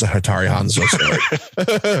 that was a Hatari Hanzo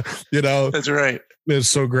story. You know, that's right. It's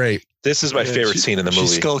so great. This is my favorite scene in the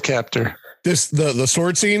movie. Skullcaptor. This the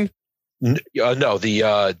sword scene. No,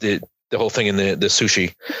 the whole thing in the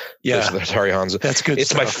sushi. Yeah, the Hatari Hanzo. That's good. It's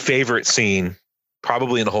stuff. my favorite scene.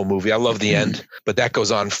 Probably in the whole movie. I love the end, but that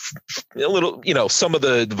goes on a little, you know, some of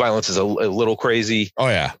the violence is a little crazy. Oh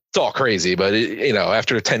yeah. It's all crazy, but you know,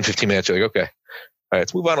 after 10, 15 minutes, you're like, okay, all right,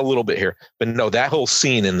 let's move on a little bit here. But no, that whole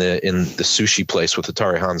scene in the sushi place with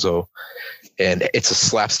Hatari Hanzo, and it's a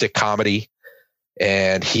slapstick comedy,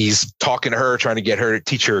 and he's talking to her, trying to get her to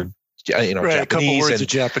teach her, you know, right, Japanese, a couple words of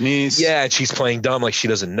Japanese. Yeah. And she's playing dumb. Like she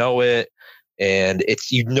doesn't know it. And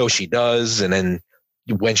it's, you know, she does. And then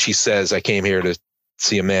when she says, I came here to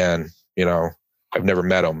see a man, you know, I've never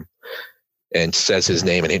met him, and says his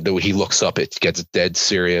name, and he looks up, it gets dead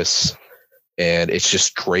serious, and it's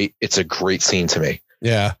just great. It's a great scene to me.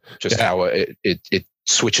 Yeah. Just how it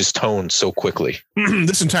switches tone so quickly.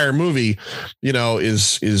 This entire movie, you know,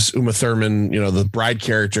 is Uma Thurman, you know, the bride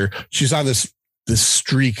character. She's on this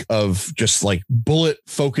streak of just like bullet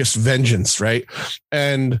focused vengeance. Right.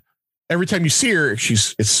 And every time you see her,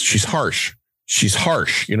 she's harsh. She's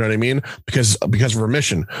harsh, you know what I mean? Because of her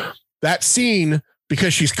mission. That scene,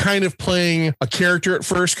 because she's kind of playing a character at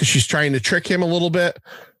first, because she's trying to trick him a little bit,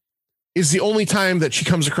 is the only time that she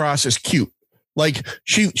comes across as cute. Like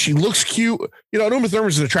she looks cute, you know. Uma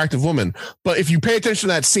Thurman's an attractive woman, but if you pay attention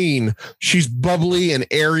to that scene, she's bubbly and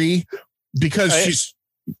airy because she's.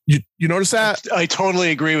 You notice that? I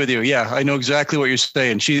totally agree with you. Yeah, I know exactly what you're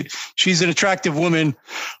saying. She's an attractive woman,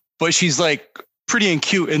 but she's like pretty and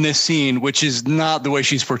cute in this scene, which is not the way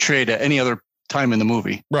she's portrayed at any other time in the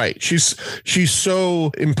movie. Right. She's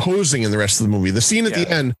so imposing in the rest of the movie. The scene at the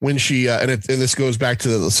end when she and this goes back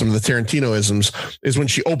to some of the Tarantino-isms, is when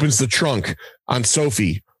she opens the trunk on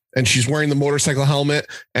Sophie and she's wearing the motorcycle helmet,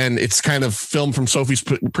 and it's kind of filmed from Sophie's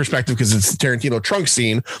perspective because it's the Tarantino trunk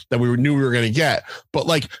scene that we knew we were going to get. But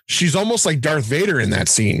like, she's almost like Darth Vader in that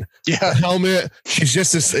scene. Yeah. The helmet. She's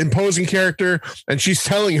just this imposing character, and she's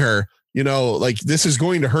telling her, you know, like, this is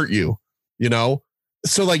going to hurt you, you know?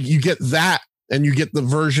 So like you get that, and you get the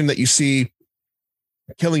version that you see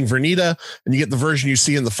killing Vernita, and you get the version you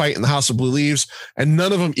see in the fight in the House of Blue Leaves, and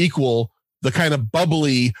none of them equal the kind of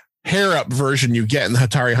bubbly hair up version you get in the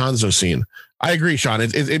Hatari Hanzo scene. I agree, Sean.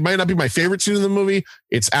 It might not be my favorite scene in the movie.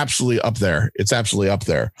 It's absolutely up there. It's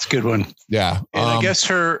a good one. Yeah. And I guess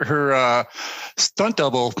her stunt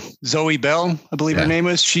double, Zoe Bell, I believe her name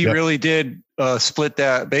is, she really did split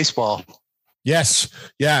that baseball. Yes.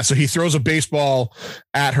 Yeah. So he throws a baseball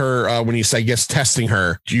at her when he's, I guess, testing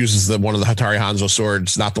her. She uses one of the Hatari Hanzo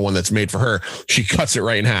swords, not the one that's made for her. She cuts it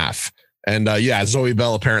right in half. And Zoe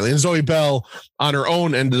Bell apparently. And Zoe Bell on her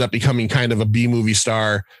own ended up becoming kind of a B-movie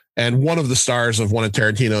star and one of the stars of one of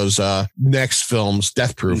Tarantino's next films,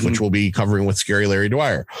 Death Proof, which we'll be covering with Scary Larry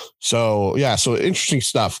Dwyer. So, so interesting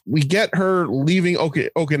stuff. We get her leaving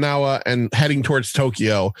Okinawa and heading towards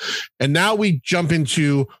Tokyo. And now we jump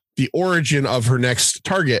into the origin of her next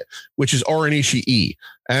target, which is Oranishi E,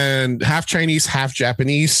 and half Chinese, half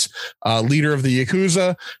Japanese, leader of the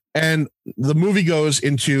Yakuza. And the movie goes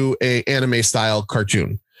into a anime style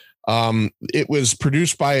cartoon. It was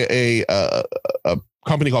produced by a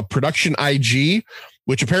company called Production IG,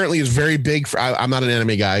 which apparently is very big. I'm not an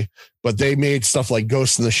anime guy, but they made stuff like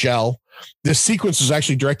Ghost in the Shell. This sequence was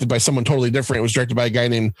actually directed by someone totally different. It was directed by a guy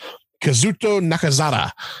named Kazuto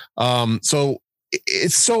Nakazara. So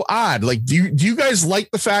it's so odd. Like, do you guys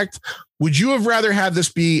like the fact? Would you have rather had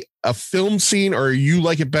this be a film scene, or you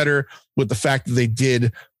like it better with the fact that they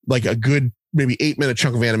did like a good maybe 8-minute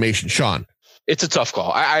chunk of animation? Sean? It's a tough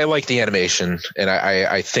call. I like the animation, and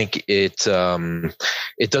I think it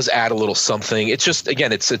does add a little something. It's just,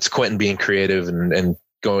 again, it's Quentin being creative and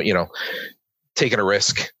going, taking a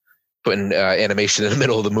risk, putting animation in the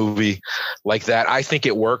middle of the movie like that. I think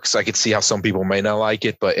it works. I could see how some people might not like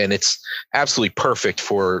it, and it's absolutely perfect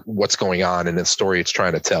for what's going on and the story it's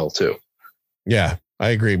trying to tell too. Yeah, I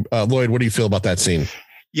agree. Lloyd, what do you feel about that scene?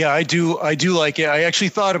 Yeah, I do like it. I actually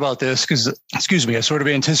thought about this because, I sort of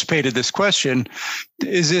anticipated this question.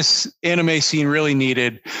 Is this anime scene really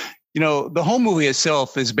needed? The whole movie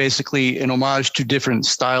itself is basically an homage to different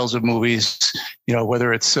styles of movies,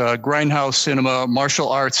 whether it's grindhouse cinema, martial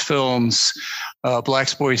arts films,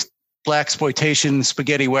 blaxploitation,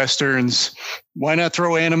 spaghetti westerns. Why not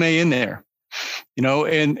throw anime in there?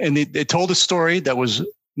 And it told a story that was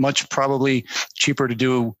much probably cheaper to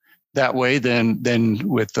do that way than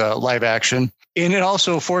with live action. And it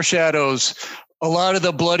also foreshadows a lot of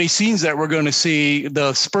the bloody scenes that we're going to see,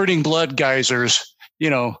 the spurting blood geysers,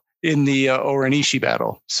 in the Oranishi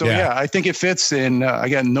battle. So yeah, I think it fits, and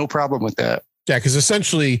again, no problem with that. Yeah, because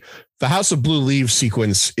essentially the House of Blue Leaves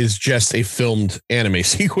sequence is just a filmed anime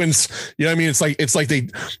sequence. You know what I mean? It's like they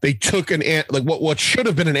took what should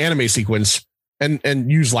have been an anime sequence and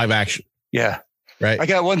used live action. Yeah. Right. I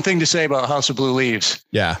got one thing to say about House of Blue Leaves.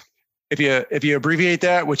 Yeah. If you abbreviate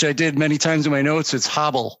that, which I did many times in my notes, it's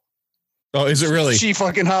hobble. Oh, is it really? She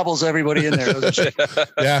fucking hobbles everybody in there, doesn't she?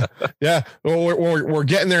 Yeah. Well, we're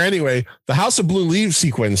getting there anyway. The House of Blue Leaves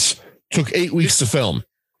sequence took 8 weeks to film.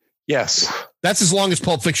 Yes. That's as long as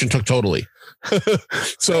Pulp Fiction took totally.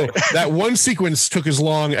 So that one sequence took as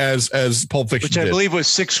long as Pulp Fiction, which I believe was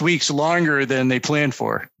 6 weeks longer than they planned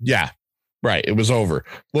for. Yeah. Right. It was over.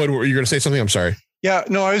 Lloyd, were you going to say something? I'm sorry. Yeah,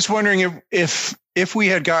 no, I was wondering if we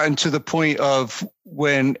had gotten to the point of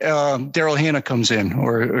when Daryl Hannah comes in,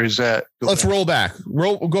 or is that? Let's roll back.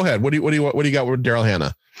 Go ahead. What do you got with Daryl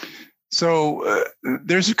Hannah? So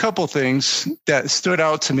there's a couple things that stood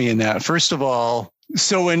out to me in that. First of all,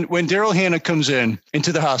 so when Daryl Hannah comes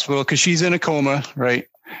into the hospital, because she's in a coma, right?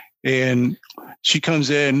 And she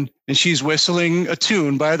comes in and she's whistling a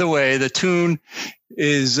tune. By the way, the tune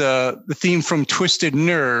is the theme from Twisted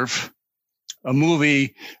Nerve, a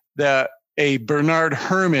movie that a Bernard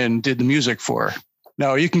Herrmann did the music for.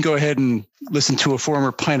 Now, you can go ahead and listen to a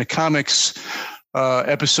former Pint of Comics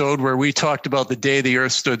episode where we talked about The Day the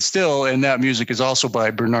Earth Stood Still, and that music is also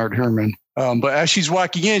by Bernard Herrmann. But as she's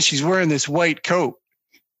walking in, she's wearing this white coat.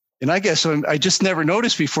 And I guess I just never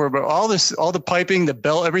noticed before, but all the piping, the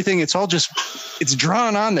bell, everything, it's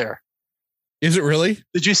drawn on there. Is it really?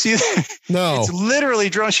 Did you see that? No. It's literally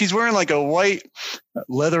drawn. She's wearing like a white,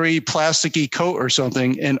 leathery, plasticky coat or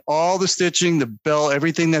something. And all the stitching, the bell,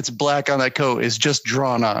 everything that's black on that coat is just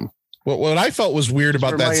drawn on. What I felt was weird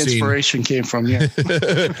about that scene. My inspiration came from, yeah.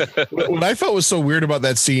 What I felt was so weird about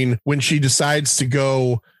that scene when she decides to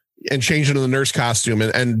go and change into the nurse costume,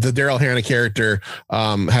 and the Daryl Hannah character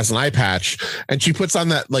has an eye patch, and she puts on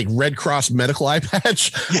that like Red Cross medical eye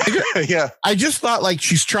patch. Yeah. I just thought like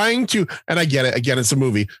she's trying to, and I get it. Again, it's a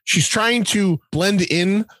movie. She's trying to blend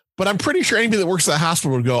in, but I'm pretty sure anybody that works at the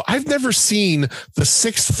hospital would go, I've never seen the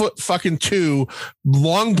 6'2"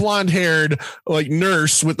 long blonde haired like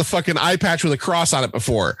nurse with the fucking eye patch with a cross on it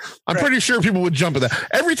before. I'm pretty sure people would jump at that.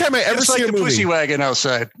 Every time I ever see like a the movie, pussy wagon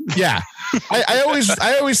outside. Yeah. I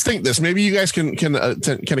always think this. Maybe you guys can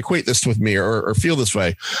equate this with me or feel this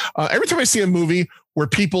way. Every time I see a movie where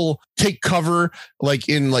people take cover like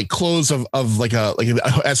in like clothes of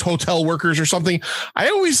as hotel workers or something, I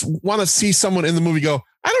always want to see someone in the movie go,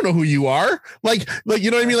 I don't know who you are. Like you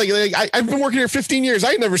know what I mean? Like I've been working here 15 years.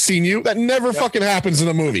 I ain't never seen you. That never fucking happens in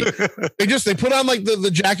a movie. They put on like the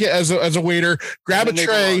jacket as a waiter, grab a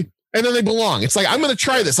tray, and then they belong. It's like, I'm going to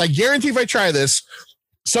try this. I guarantee if I try this,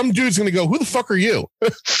 some dude's going to go, who the fuck are you?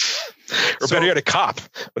 Or better yet, a cop.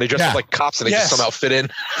 When they dress up like cops and they just somehow fit in.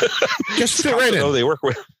 Just fit right in. They work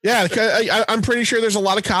with. Yeah, I'm pretty sure there's a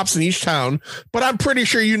lot of cops in each town, but I'm pretty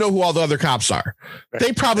sure you know who all the other cops are. Right.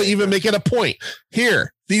 They probably even make it a point.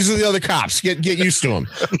 Here, these are the other cops. Get used to them.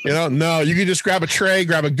 No, you can just grab a tray,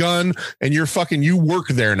 grab a gun, and you work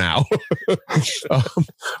there now. All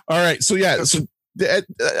right. So yeah. So I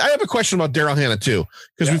have a question about Daryl Hannah too,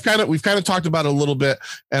 because we've kind of talked about it a little bit,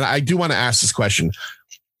 and I do want to ask this question.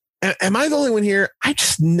 Am I the only one here? I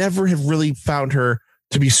just never have really found her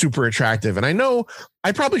to be super attractive. And I know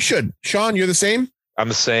I probably should. Sean, you're the same? I'm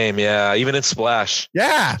the same. Yeah. Even in Splash.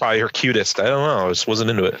 Yeah. Probably her cutest. I don't know. I just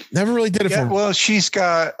wasn't into it. Never really did it for me. Well, she's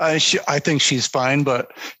got, I think she's fine,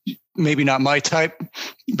 but maybe not my type.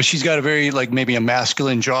 But she's got a very, like, maybe a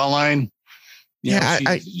masculine jawline. You know,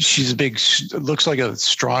 Yeah, she's a big, looks like a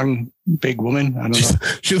strong, big woman. I don't know.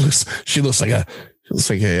 She looks like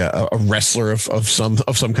a wrestler of some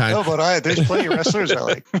kind. No, but there's plenty of wrestlers I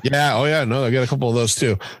like. Yeah. Oh yeah. No, I got a couple of those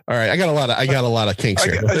too. All right. I got a lot of kinks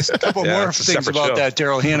here. A couple more things about that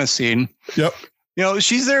Daryl Hannah scene. Yep. You know,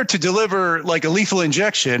 she's there to deliver like a lethal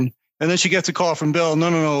injection, and then she gets a call from Bill.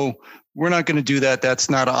 No, we're not going to do that. That's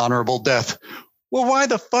not an honorable death. Well, why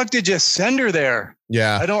the fuck did you send her there?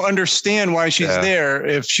 Yeah. I don't understand why she's there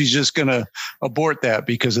if she's just going to abort that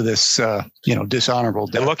because of this, dishonorable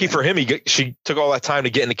death. And lucky for him, she took all that time to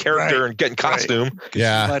get into character and get in costume. Right.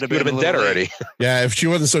 Yeah. Would have been dead already. Yeah. If she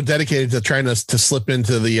wasn't so dedicated to trying to slip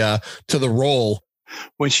into the role.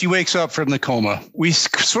 When she wakes up from the coma, we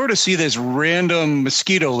sort of see this random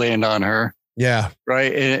mosquito land on her. Yeah.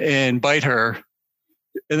 Right. And bite her.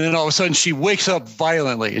 And then all of a sudden she wakes up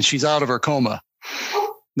violently and she's out of her coma.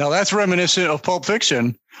 Now that's reminiscent of Pulp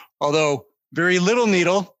Fiction, although very little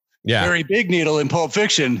needle, very big needle in Pulp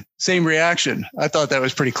Fiction, same reaction. I thought that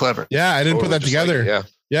was pretty clever. Yeah, I didn't put that together.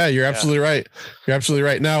 Yeah, you're absolutely right. You're absolutely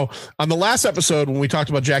right. Now, on the last episode, when we talked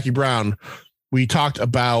about Jackie Brown, we talked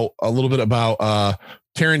about a little bit about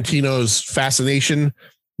Tarantino's fascination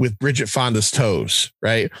with Bridget Fonda's toes,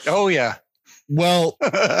 right? Oh, yeah. Well,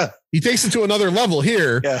 he takes it to another level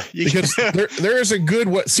here because there is a good,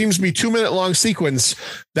 what seems to be 2-minute long sequence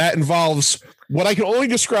that involves what I can only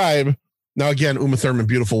describe. Now, again, Uma Thurman,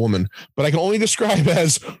 beautiful woman, but I can only describe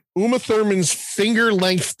as Uma Thurman's finger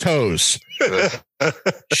length toes.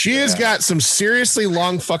 She has got some seriously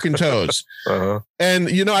long fucking toes. And,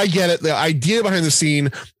 I get it. The idea behind the scene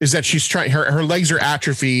is that she's trying, her legs are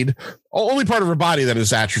atrophied. Only part of her body that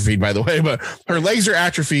is atrophied, by the way, but her legs are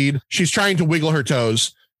atrophied. She's trying to wiggle her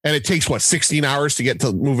toes. And it takes 16 hours to get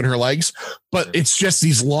to moving her legs, but it's just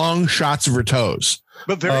these long shots of her toes.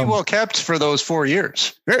 But very well kept for those 4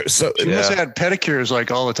 years. So he must have had pedicures like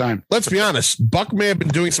all the time. Let's be honest. Buck may have been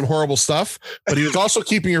doing some horrible stuff, but he was also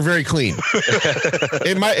keeping her very clean.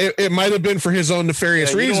 It might have been for his own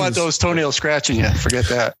nefarious reasons. You don't want those toenails scratching you. Forget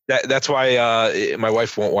that. That's why my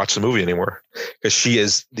wife won't watch the movie anymore, because she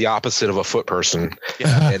is the opposite of a foot person.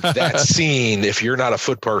 Yeah. And that scene, if you're not a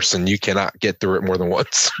foot person, you cannot get through it more than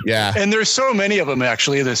once. Yeah. And there's so many of them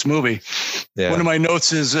actually in this movie. Yeah. One of my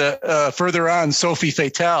notes is further on, Sophie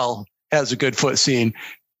Fatale has a good foot scene.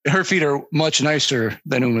 Her feet are much nicer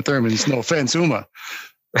than Uma Thurman's. No offense, Uma,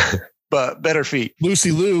 but better feet.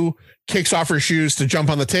 Lucy Liu kicks off her shoes to jump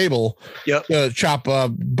on the table. Yep. To chop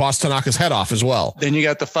Boss Tanaka's head off as well. Then you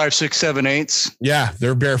got the 5, 6, 7, 8s. Yeah,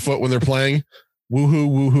 they're barefoot when they're playing. Woohoo,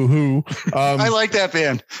 woohoo, hoo. I like that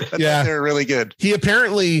band. They're really good. He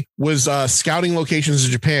apparently was scouting locations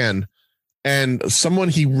in Japan. And someone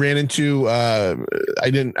he ran into, I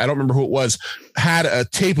don't remember who it was, had a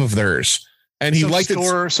tape of theirs, and he liked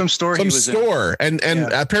some store, and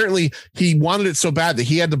apparently he wanted it so bad that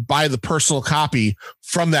he had to buy the personal copy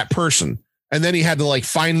from that person, and then he had to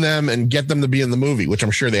find them and get them to be in the movie, which I'm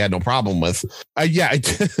sure they had no problem with. I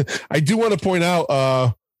do want to point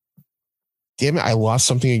out. Damn it! I lost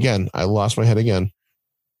something again. I lost my head again.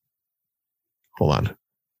 Hold on.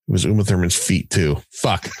 It was Uma Thurman's feet too.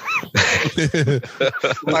 Fuck.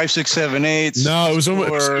 5, 6, 7, 8. No, it was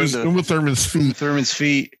Uma Thurman's feet. Thurman's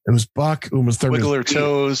feet. It was Buck. Uma Thurman's wiggle her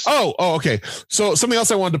toes. Oh, okay. So something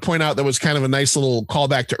else I wanted to point out that was kind of a nice little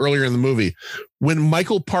callback to earlier in the movie. When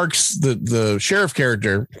Michael Parks, the sheriff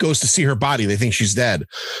character, goes to see her body, they think she's dead.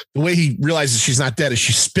 The way he realizes she's not dead is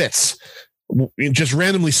she spits. It just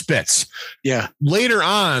randomly spits. Yeah. Later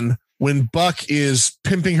on, when Buck is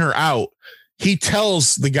pimping her out, he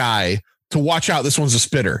tells the guy to watch out. This one's a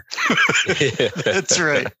spitter. That's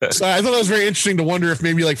right. So I thought that was very interesting to wonder if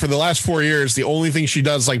maybe for the last 4 years, the only thing she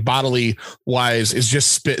does bodily wise is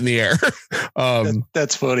just spit in the air.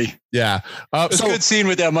 That's funny. Yeah. It's a good scene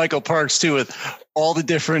with that Michael Parks too, with all the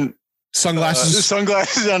different sunglasses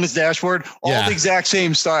on his dashboard, all the exact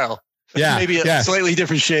same style. Yeah. Maybe a slightly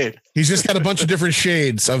different shade. He's just got a bunch of different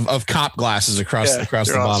shades of cop glasses across the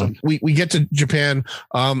bottom. Awesome. We get to Japan.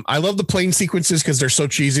 I love the plane sequences because they're so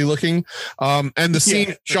cheesy looking. And the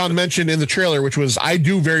scene Sean mentioned in the trailer, which was, I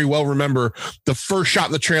do very well remember, the first shot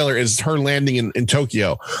in the trailer is her landing in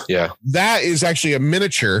Tokyo. Yeah. That is actually a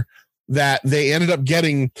miniature that they ended up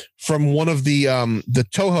getting from one of the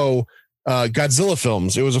Toho Godzilla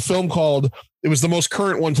films. It was a film called, it was the most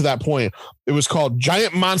current one to that point. It was called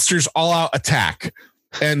Giant Monsters All Out Attack.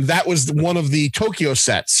 And that was one of the Tokyo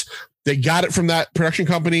sets. They got it from that production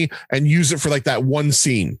company and used it for that one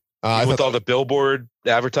scene. With all the billboard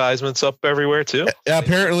advertisements up everywhere too.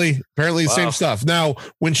 Apparently the same stuff. Now,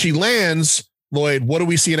 when she lands, Lloyd, what do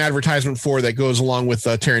we see an advertisement for that goes along with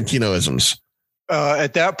Tarantino-isms?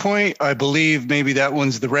 At that point, I believe maybe that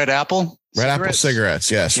one's the Red Apple. Red Apple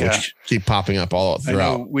cigarettes, yes, Yeah. which keep popping up all I know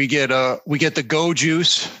throughout. we get the Go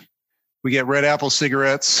Juice. We get Red Apple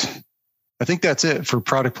cigarettes. I think that's it for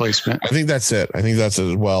product placement. I think that's it. I think that's it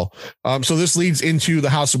as well. So this leads into the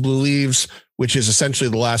House of Blue Leaves, which is essentially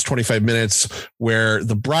the last 25 minutes where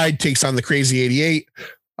the bride takes on the Crazy 88,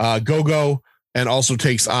 Go-Go, and also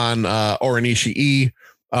takes on Oranishi E.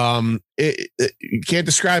 You can't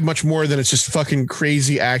describe much more than it's just fucking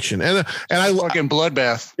crazy action. And I Fucking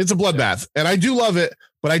bloodbath. it's a bloodbath, and I do love it,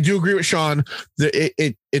 but I do agree with Sean that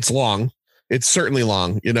it's long. It's certainly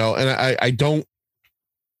long, and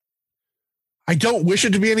I don't wish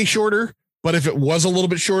it to be any shorter, but if it was a little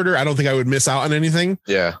bit shorter, I don't think I would miss out on anything.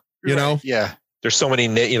 Yeah. Yeah. There's so many,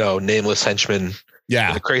 nameless henchmen. in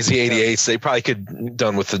Yeah. The Crazy 88s. They probably could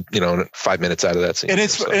done with 5 minutes out of that scene.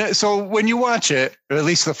 And so when you watch it, or at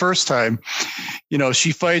least the first time,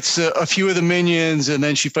 she fights a few of the minions, and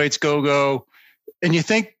then she fights Go-Go, and you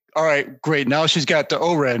think, all right, great. Now she's got the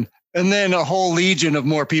Oren, and then a whole legion of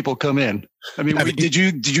more people come in. I mean, did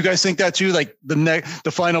you guys think that too? Like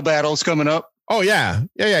the final battle's coming up. Oh yeah.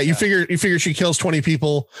 You figure she kills 20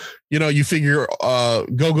 people. You figure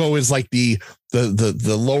Go-Go is like the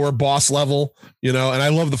lower boss level. And I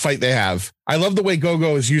love the fight they have. I love the way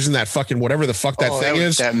Go-Go is using that fucking whatever the fuck that thing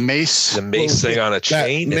is. That mace. The mace thing on a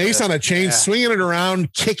chain. Mace on a chain, swinging it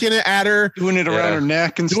around, kicking it at her, Doing it around her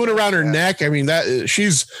neck and doing it stuff. around her neck. I mean,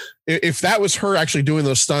 if that was her actually doing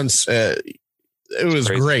those stunts, it was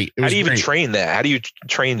crazy. Great. How do you even train that? How do you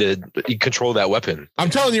train to control that weapon? I'm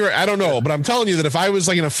telling you, I don't know, but I'm telling you that if I was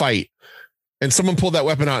like in a fight and someone pulled that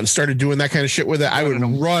weapon out and started doing that kind of shit with it, I would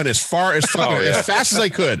run as far as as fast as I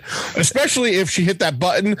could, especially if she hit that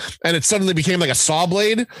button and it suddenly became like a saw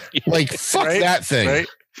blade. Like, fuck that thing. Right?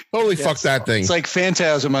 Totally fuck that thing. It's like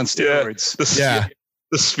Phantasm on steroids.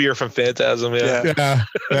 The sphere from Phantasm. Yeah.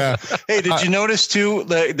 Hey, did you notice too?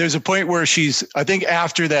 There's a point where I think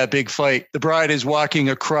after that big fight, the bride is walking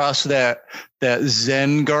across that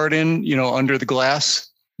Zen garden, under the glass.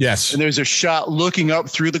 Yes. And there's a shot looking up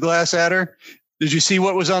through the glass at her. Did you see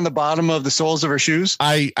what was on the bottom of the soles of her shoes?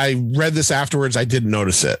 I read this afterwards. I didn't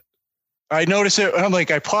notice it. I noticed it. And I'm like,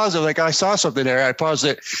 I paused it. Like, I saw something there. I paused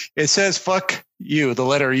it. It says, fuck you, the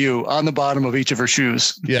letter U on the bottom of each of her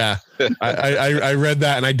shoes. Yeah. I read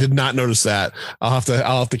that and I did not notice that. I'll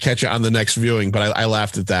have to catch it on the next viewing, but I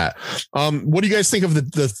laughed at that. What do you guys think of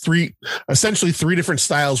the essentially three different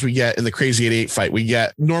styles we get in the Crazy 88 fight? We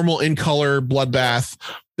get normal in color bloodbath.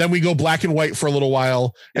 Then we go black and white for a little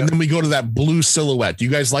while. And then we go to that blue silhouette. Do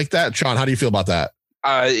you guys like that? Sean, how do you feel about that?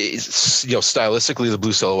 Stylistically, the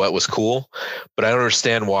blue silhouette was cool, but I don't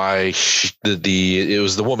understand why it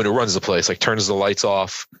was the woman who runs the place, like turns the lights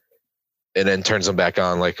off and then turns them back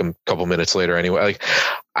on like a couple minutes later. Anyway, like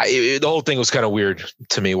the whole thing was kind of weird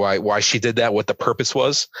to me. Why she did that? What the purpose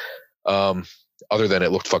was? Other than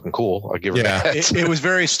it looked fucking cool. I'll give her that. It was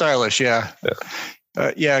very stylish. Yeah.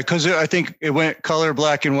 Because I think it went color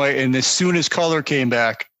black and white, and as soon as color came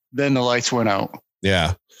back, then the lights went out.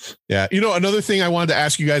 Yeah. Yeah. Another thing I wanted to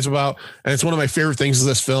ask you guys about, and it's one of my favorite things of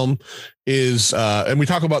this film is, and we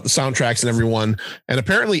talk about the soundtracks and everyone, and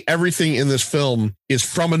apparently everything in this film is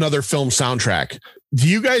from another film soundtrack. Do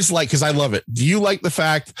you guys cause I love it. Do you like the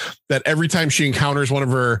fact that every time she encounters one of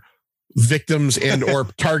her victims and or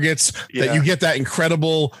targets that you get that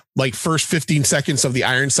incredible, like first 15 seconds of the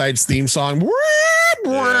Ironsides theme song? You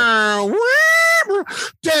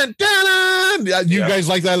guys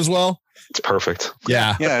like that as well? It's perfect.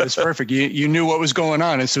 Yeah. Yeah, it's perfect. You knew what was going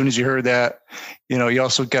on as soon as you heard that. You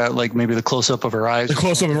also got like maybe the close up of her eyes. The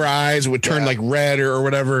close up of her eyes would turn like red or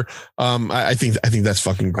whatever. I think that's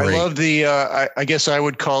fucking great. I love the I guess I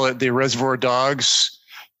would call it the Reservoir Dogs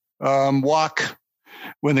walk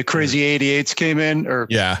when the Crazy 88s came in, or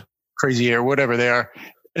Crazy Air, whatever they are.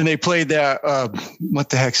 And they played that what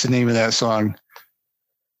the heck's the name of that song?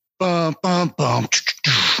 Bum bum bum.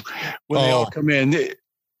 When they all come in.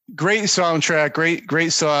 Great soundtrack,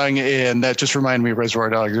 great song, and that just reminded me of Reservoir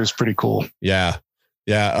Dogs. It was pretty cool. Yeah.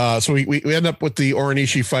 So we end up with the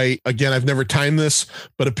Oranishi fight. Again, I've never timed this,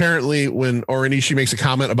 but apparently when Oranishi makes a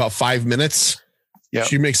comment about 5 minutes,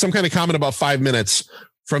 she makes some kind of comment about 5 minutes.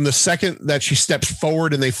 From the second that she steps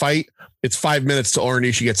forward and they fight, it's 5 minutes till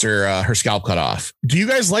Oranishi gets her scalp cut off. Do you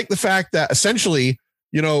guys like the fact that essentially,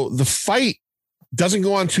 the fight doesn't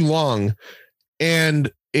go on too long,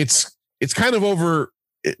 and it's kind of over?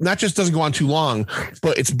 It not just doesn't go on too long,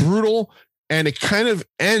 but it's brutal, and it kind of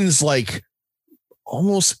ends like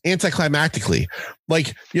almost anticlimactically.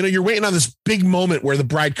 Like, you're waiting on this big moment where the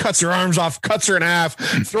bride cuts her arms off, cuts her in half,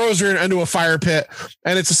 throws her into a fire pit.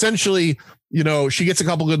 And it's essentially, you know, she gets a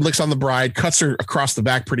couple good licks on the bride, cuts her across the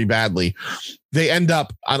back pretty badly. They end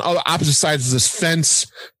up on opposite sides of this fence.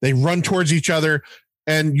 They run towards each other,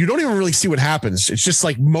 and you don't even really see what happens. It's just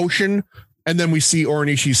like motion. And then we see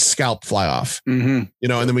Oronishi's scalp fly off, you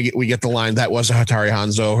know, and then we get the line, that was a Hatari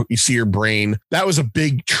Hanzo. You see her brain. That was a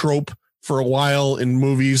big trope for a while in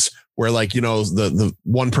movies where, like, you know, the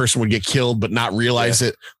one person would get killed, but not realize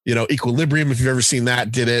it. You know, Equilibrium, if you've ever seen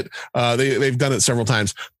that, did it. They've done it several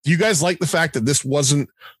times. Do you guys like the fact that this wasn't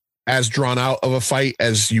as drawn out of a fight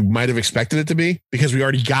as you might have expected it to be? Because we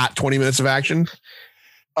already got 20 minutes of action.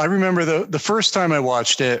 I remember the first time I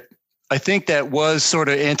watched it, I think that was sort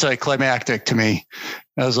of anticlimactic to me.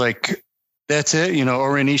 I was like, that's it, you know,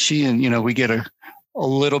 Oranishi, and, you know, we get a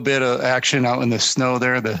little bit of action out in the snow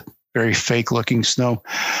there, the very fake looking snow.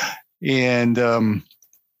 And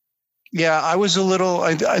yeah, I was a little,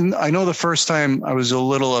 I know the first time I was a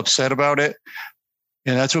little upset about it.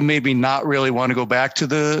 And that's what made me not really want to go back to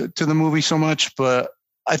the movie so much. But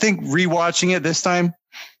I think rewatching it this time,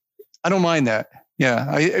 I don't mind that.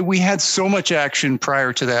 Yeah, we had so much action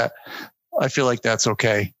prior to that. I feel like that's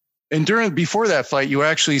okay. And before that fight, you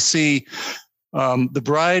actually see the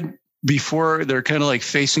bride before they're kind of like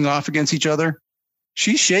facing off against each other.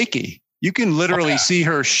 She's shaky. You can literally see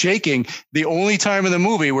her shaking. The only time in the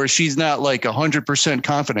movie where she's not like 100%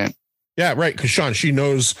 confident. Yeah, right. Because Sean, she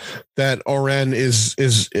knows that Oren is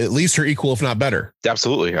at least her equal, if not better.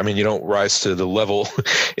 Absolutely. I mean, you don't rise to the level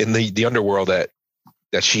in the underworld that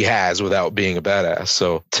she has without being a badass.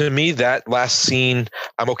 So to me, that last scene,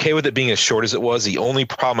 I'm okay with it being as short as it was. The only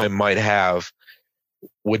problem I might have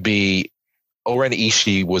would be Oren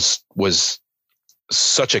Ishii was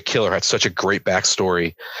such a killer, had such a great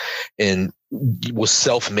backstory, and was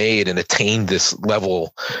self-made and attained this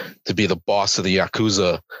level to be the boss of the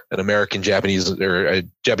Yakuza, an American Japanese or a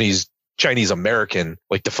Japanese Chinese American,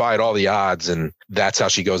 like defied all the odds. And that's how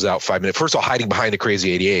she goes out 5 minutes. First of all, hiding behind the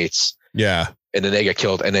crazy 88s. Yeah. And then they get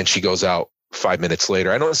killed. And then she goes out 5 minutes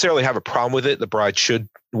later. I don't necessarily have a problem with it. The bride should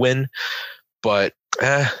win, but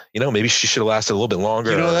you know, maybe she should have lasted a little bit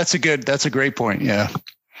longer. You know, that's a great point. Yeah.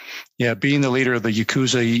 Yeah, being the leader of the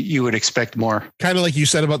Yakuza, you would expect more. Kind of like you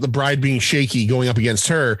said about the bride being shaky going up against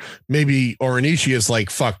her. Maybe Oranishi is like,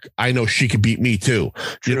 fuck, I know she could beat me too.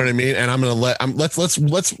 You know what I mean? And I'm going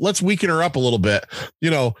to let's weaken her up a little bit. You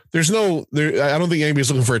know, I don't think anybody's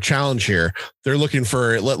looking for a challenge here. They're looking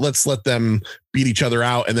for, let's let them beat each other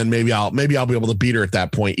out. And then maybe I'll be able to beat her at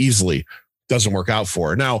that point easily. Doesn't work out for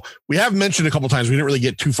her. Now, we have mentioned a couple of times, we didn't really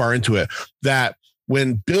get too far into it, that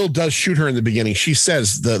when Bill does shoot her in the beginning, she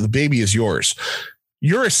says the baby is yours.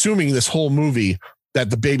 You're assuming this whole movie that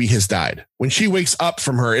the baby has died. When she wakes up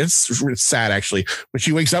from her, it's sad actually. When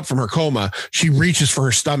she wakes up from her coma, she reaches for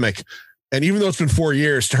her stomach. And even though it's been 4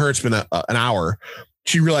 years, to her, it's been an hour.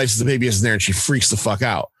 She realizes the baby isn't there and she freaks the fuck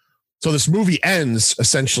out. So this movie ends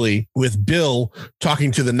essentially with Bill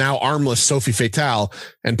talking to the now armless Sophie Fatale,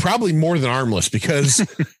 and probably more than armless, because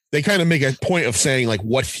they kind of make a point of saying like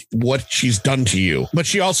what she's done to you. But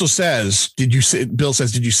she also says, Bill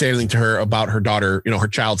says, did you say anything to her about her daughter, you know, her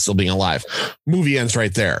child still being alive? Movie ends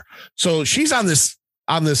right there. So she's on this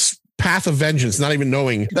path of vengeance, not even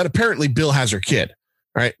knowing that apparently Bill has her kid.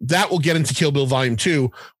 All right. That will get into Kill Bill Volume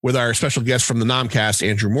 2 with our special guest from the Nomcast,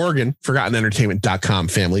 Andrew Morgan, ForgottenEntertainment.com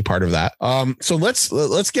family, part of that. So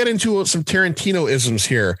let's get into some Tarantino-isms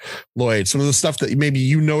here, Lloyd. Some of the stuff that maybe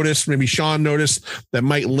you noticed, maybe Sean noticed, that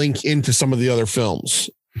might link into some of the other films.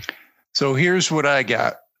 So here's what I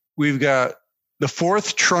got. We've got the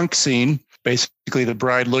fourth trunk scene, basically the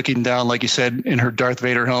bride looking down, like you said, in her Darth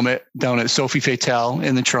Vader helmet down at Sophie Fatale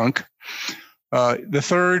in the trunk. The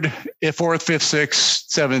third, fourth, fifth, sixth,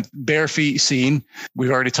 seventh bare feet scene. We've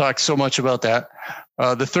already talked so much about that.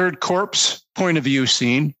 The third corpse point of view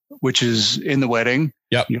scene, which is in the wedding.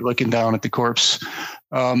 Yep. You're looking down at the corpse.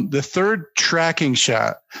 The third tracking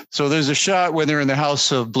shot. So there's a shot when they're in the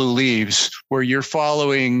House of Blue Leaves where you're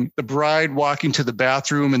following the bride walking to the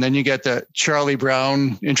bathroom, and then you get that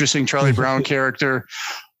interesting Charlie Brown character.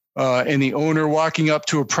 And the owner walking up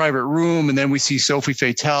to a private room, and then we see Sophie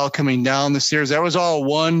Fatale coming down the stairs. That was all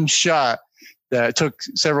one shot that took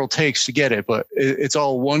several takes to get it, but it's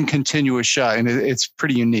all one continuous shot, and it's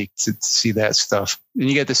pretty unique to see that stuff. And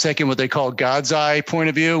you get the second, what they call God's eye point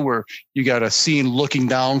of view, where you got a scene looking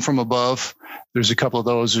down from above. There's a couple of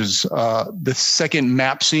those. There's the second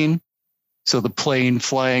map scene. So the plane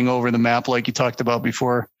flying over the map, like you talked about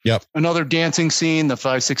before. Yep. Another dancing scene. The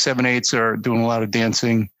 5, 6, 7, 8s are doing a lot of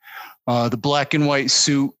dancing. The black and white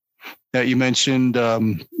suit that you mentioned,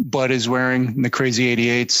 Bud is wearing in the Crazy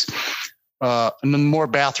 88s. And then more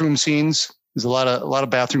bathroom scenes. There's a lot of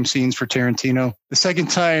bathroom scenes for Tarantino. The second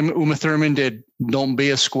time, Uma Thurman did "Don't Be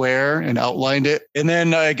a Square" and outlined it. And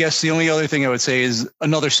then I guess the only other thing I would say is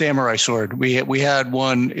another samurai sword. We had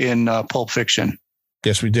one in Pulp Fiction.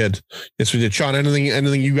 Yes, we did. Sean,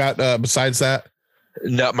 anything you got besides that?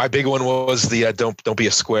 No, my big one was the don't be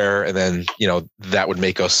a square, and then that would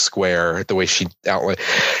make us square. The way she outlined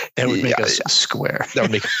that would make us square. That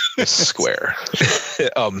would make us square.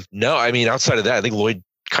 No, I mean outside of that, I think Lloyd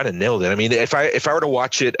kind of nailed it. I mean, if I were to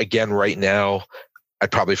watch it again right now,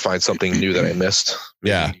 I'd probably find something new that I missed.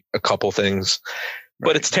 Yeah, a couple things.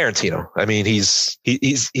 But it's Tarantino. I mean, he's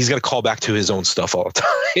going to call back to his own stuff all the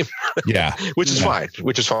time. Yeah, which is fine.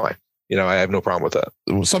 I have no problem with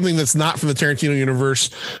that. Something that's not from the Tarantino universe,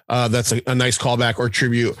 that's a nice callback or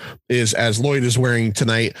tribute is, as Lloyd is wearing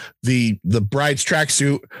tonight, the bride's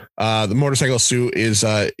tracksuit, the motorcycle suit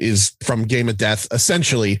is from Game of Death,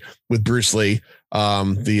 essentially with Bruce Lee.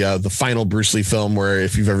 The final Bruce Lee film, where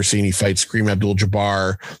if you've ever seen, he fights Kareem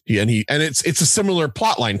Abdul-Jabbar, and it's a similar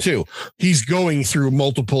plot line too. He's going through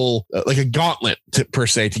multiple, like a gauntlet per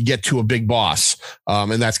se, to get to a big boss.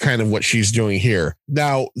 And that's kind of what she's doing here.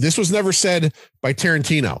 Now, this was never said by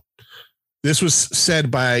Tarantino. This was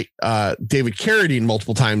said by David Carradine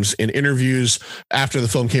multiple times in interviews after the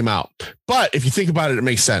film came out. But if you think about it, it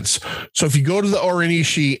makes sense. So if you go to the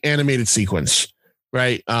Oranishi animated sequence,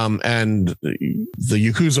 right. And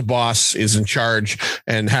the Yakuza boss is in charge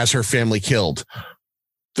and has her family killed.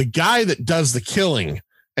 The guy that does the killing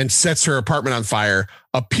and sets her apartment on fire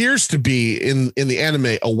appears to be in the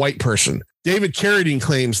anime a white person. David Carradine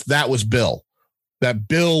claims that was Bill. That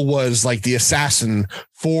Bill was like the assassin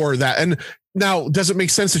for that. And now, does it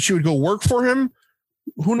make sense that she would go work for him?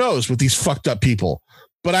 Who knows with these fucked up people?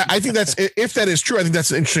 But I think that's, if that is true, I think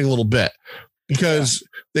that's an interesting little bit. Because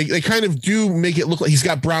they kind of do make it look like he's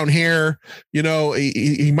got brown hair,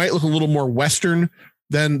 he might look a little more Western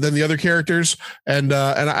than the other characters. And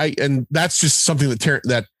that's just something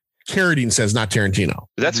that Carradine says, not Tarantino.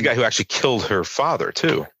 That's the guy who actually killed her father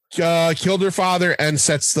too. Killed her father and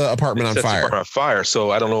sets the apartment on fire.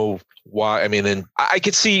 So I don't know why. I mean, and I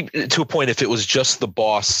could see to a point if it was just the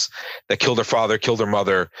boss that killed her father, killed her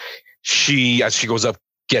mother, as she goes up,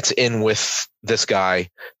 gets in with this guy,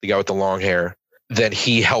 the guy with the long hair, then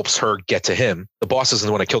he helps her get to him. The boss isn't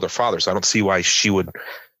the one that killed her father, so I don't see why she'd want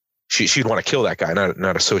to kill that guy,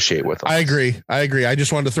 not associate with him. I agree. I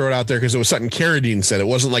just wanted to throw it out there because it was something Carradine said. It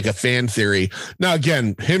wasn't like a fan theory. Now,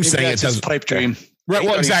 again, him saying it doesn't pipe dream. Right.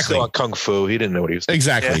 Well, exactly. He saw Kung Fu. He didn't know what he was doing.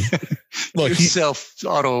 Exactly. Yeah. Look, he's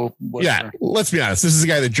self-auto. Yeah. Let's be honest. This is a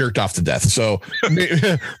guy that jerked off to death. So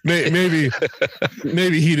maybe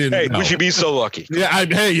he didn't. Hey, know. We should be so lucky. Yeah.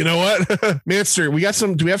 Hey, you know what, Manster? Do we have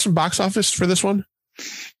some box office for this one?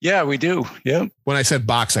 Yeah, we do. Yeah. When I said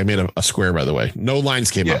box, I made a square, by the way. No lines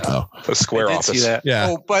came up though. A square I did office. See that.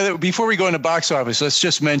 Yeah. Oh, before we go into box office, let's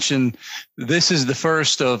just mention this is the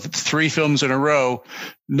first of 3 films in a row.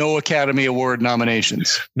 No Academy Award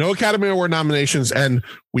nominations. No Academy Award nominations. And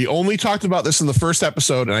we only talked about this in the first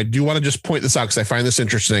episode. And I do want to just point this out because I find this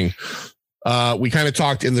interesting. We kind of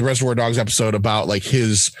talked in the Reservoir Dogs episode about like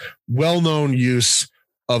his well-known use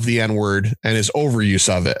of the N-word and his overuse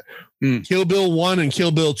of it. Kill Bill 1 and Kill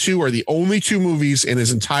Bill 2 are the only 2 movies in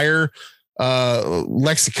his entire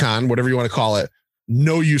lexicon, whatever you want to call it,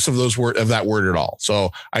 no use of that word at all. So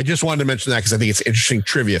I just wanted to mention that because I think it's an interesting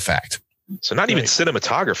trivia fact. So not even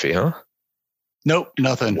cinematography, huh? Nope,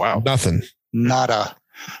 nothing. Wow. Nothing. Nada.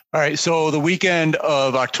 All right. So the weekend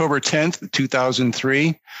of October 10th,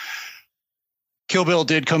 2003, Kill Bill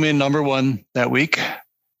did come in number 1 that week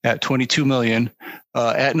at 22 million.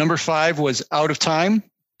 At number 5 was Out of Time.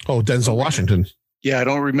 Oh, Denzel Washington. Yeah, I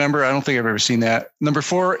don't remember. I don't think I've ever seen that. Number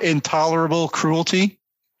 4, Intolerable Cruelty.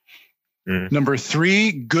 Number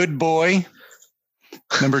 3, Good Boy.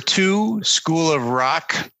 Number 2, School of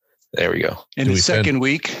Rock. There we go. In the second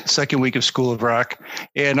week of School of Rock.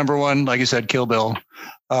 And number 1, like I said, Kill Bill.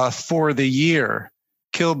 For the year,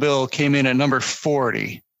 Kill Bill came in at number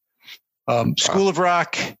 40. School of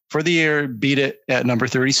Rock for the year beat it at number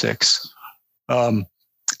 36.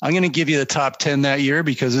 I'm going to give you the top 10 that year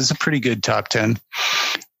because it's a pretty good top 10.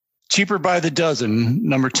 Cheaper by the Dozen,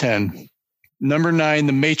 number 10. Number 9,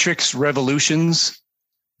 The Matrix Revolutions.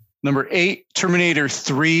 Number 8, Terminator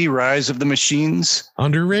 3, Rise of the Machines.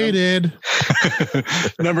 Underrated.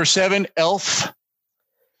 Number 7, Elf.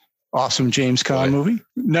 Awesome James Caan movie.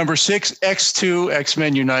 Number 6, X2,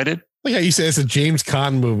 X-Men United. Like how you say it's a James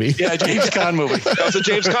Caan movie. Yeah, James Caan movie. That was a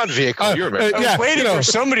James Caan vehicle. You remember? I was waiting for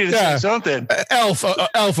somebody to say something. Elf,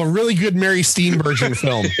 a really good Mary Steenburgen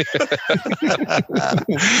film.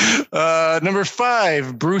 Number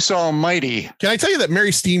 5, Bruce Almighty. Can I tell you that Mary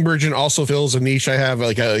Steenburgen also fills a niche? I have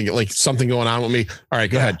like something going on with me. All right,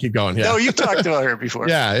 go ahead, keep going. Yeah. No, you've talked about her before.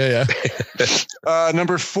 Yeah.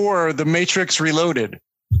 Number 4, The Matrix Reloaded.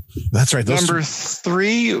 That's right. Number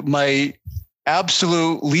 3, my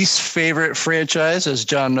absolute least favorite franchise, as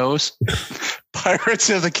John knows, Pirates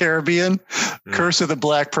of the Caribbean, Curse of the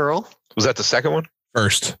Black Pearl. Was that the second one?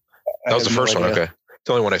 First. That was the first one. Okay. It's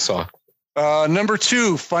the only one I saw. Number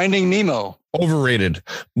 2, Finding Nemo. Overrated.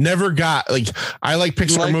 Never got I like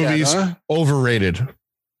Pixar movies. That, huh? Overrated.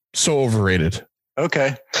 So overrated.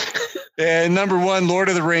 Okay. And number 1, Lord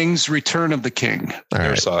of the Rings, Return of the King. All Never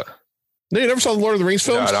right. saw it. No, you never saw the Lord of the Rings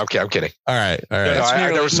films? No, I'm kidding. All right. No,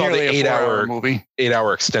 I never saw the 8-hour movie.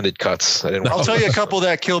 8-hour extended cuts. I didn't. I'll tell you a couple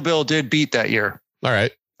that Kill Bill did beat that year. All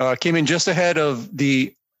right. Came in just ahead of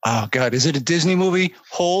the, oh God, is it a Disney movie?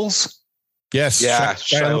 Holes? Yes. Yeah,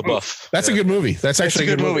 Shia LaBeouf. That's a good movie. That's actually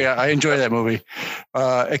a good movie. I enjoy that movie.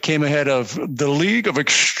 It came ahead of The League of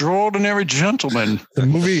Extraordinary Gentlemen. The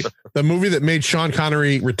movie that made Sean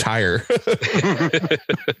Connery retire.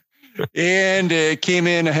 And it came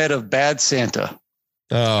in ahead of Bad Santa.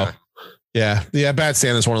 Oh, yeah. Bad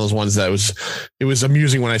Santa is one of those ones that was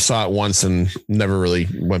amusing when I saw it once and never really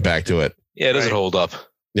went back to it. Yeah, it doesn't hold up.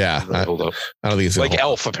 Yeah, hold up. I don't think it's like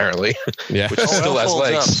Elf, apparently. Yeah, which still has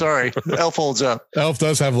legs. Up. Sorry, Elf holds up. Elf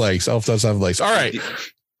does have legs. All right.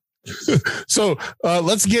 So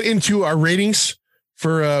let's get into our ratings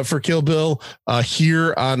for Kill Bill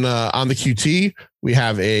here on the QT. We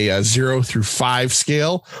have a 0 through 5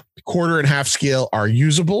 scale. The quarter and half scale are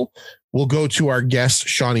usable. We'll go to our guest,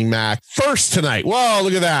 Shawnee Mack, first tonight. Whoa,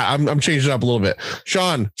 look at that. I'm changing it up a little bit.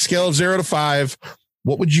 Sean, scale of 0 to 5.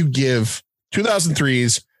 What would you give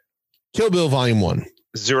 2003's Kill Bill Volume 1?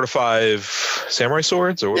 0 to 5 samurai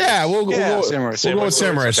swords? Or yeah, we'll go samurai with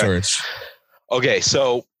samurai swords. Okay,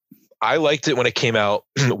 so I liked it when it came out.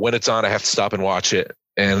 When it's on, I have to stop and watch it.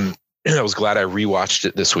 And I was glad I rewatched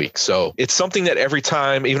it this week. So it's something that every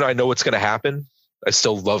time, even though I know what's going to happen, I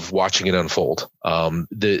still love watching it unfold.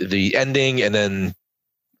 The ending, and then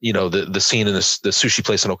the scene in the sushi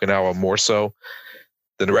place in Okinawa more so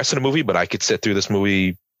than the rest of the movie. But I could sit through this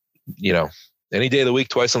movie, any day of the week,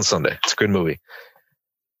 twice on Sunday. It's a good movie.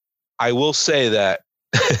 I will say that,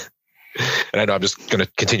 and I know I'm just going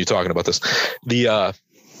to continue talking about this.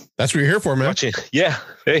 That's what you're here for, man. Yeah.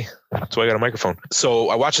 Hey, that's why I got a microphone. So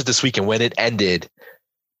I watched it this week, and when it ended,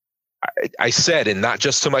 I said, and not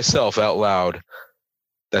just to myself out loud,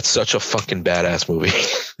 that's such a fucking badass movie.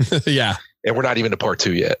 Yeah. And we're not even to part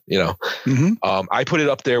 2 yet, Mm-hmm. I put it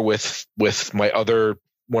up there with my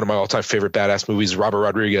one of my all-time favorite badass movies, Robert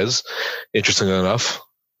Rodriguez. Interestingly enough,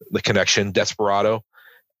 The Connection, Desperado.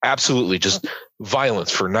 Absolutely, just violence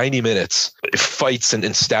for 90 minutes, fights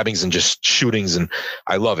and stabbings and just shootings, and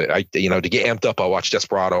I love it. To get amped up, I'll watch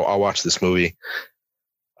Desperado. I'll watch this movie.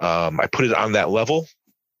 I put it on that level,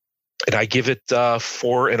 and I give it 4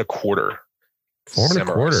 1/4. 4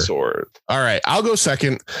 1/4. Sword. All right, I'll go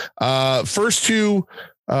second. First 2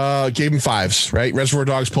 gave him 5s, right? Reservoir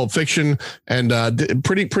Dogs, Pulp Fiction, and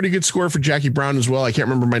pretty good score for Jackie Brown as well. I can't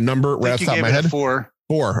remember my number right off the top of my head. 4.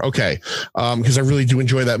 4. Okay. Because I really do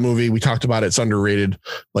enjoy that movie. We talked about it. It's underrated,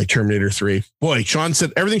 like Terminator 3. Boy, Sean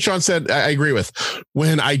said everything Sean said, I agree with.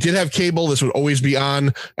 When I did have cable, this would always be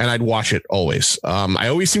on and I'd watch it always. I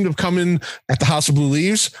always seem to come in at the House of Blue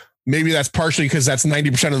Leaves. Maybe that's partially because that's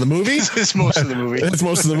 90% of the movie. It's most of the movie. It's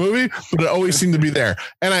most of the movie, but it always seemed to be there.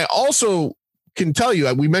 And I also can tell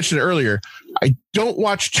you, we mentioned it earlier, I don't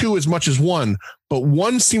watch 2 as much as 1, but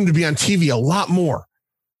 1 seemed to be on TV a lot more.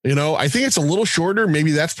 I think it's a little shorter. Maybe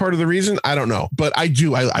that's part of the reason. I don't know, but I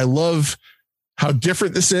do. I love how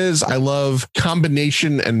different this is. I love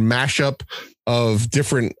combination and mashup of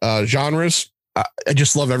different genres. I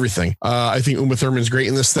just love everything. I think Uma Thurman's great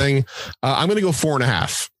in this thing. I'm going to go 4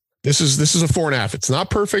 1/2. This is a 4 1/2. It's not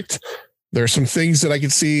perfect. There are some things that I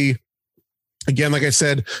could see. Again, like I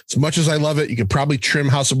said, as much as I love it, you could probably trim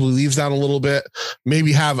House of Blue Leaves down a little bit.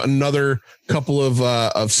 Maybe have another couple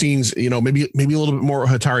of scenes. Maybe a little bit more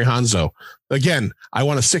Hatari Hanzo. Again, I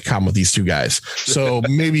want a sitcom with these two guys. So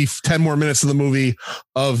maybe 10 more minutes of the movie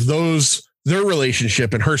of their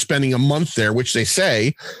relationship and her spending a month there, which they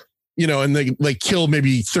say, and they kill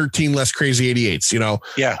maybe 13 less crazy 88s.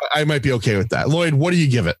 Yeah, I might be okay with that. Lloyd, what do you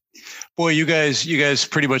give it? Boy, you guys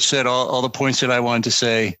pretty much said all the points that I wanted to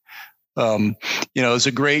say. It's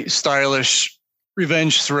a great stylish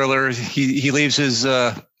revenge thriller. He leaves his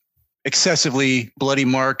excessively bloody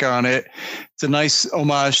mark on it. It's a nice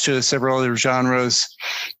homage to several other genres.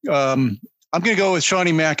 I'm going to go with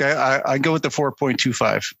Shawnee Mac. I go with the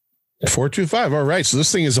 4.25. 4.25. All right. So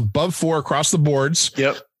this thing is above 4 across the boards.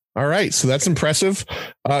 Yep. All right. So that's impressive.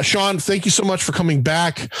 Sean, thank you so much for coming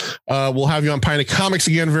back. We'll have you on Pine of Comics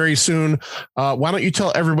again very soon. Why don't you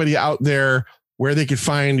tell everybody out there where they could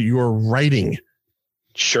find your writing?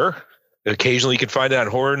 Sure. Occasionally you can find it on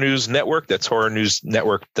Horror News Network. That's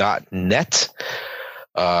horrornewsnetwork.net.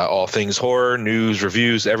 All things horror, news,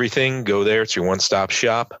 reviews, everything. Go there. It's your one-stop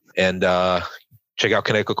shop. And check out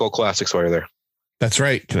Connecticut Cult Classics while you're there. That's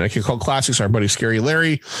right. Connecticut Cult Classics, our buddy Scary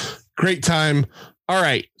Larry. Great time. All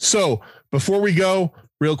right. So before we go,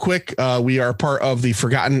 real quick, we are part of the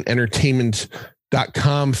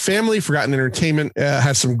ForgottenEntertainment.com family. Forgotten Entertainment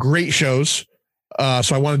has some great shows.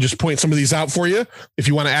 So I want to just point some of these out for you if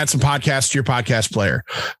you want to add some podcasts to your podcast player.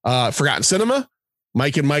 Forgotten Cinema.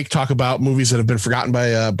 Mike and Mike talk about movies that have been forgotten by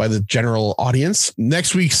the general audience.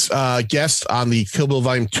 Next week's guest on the Kill Bill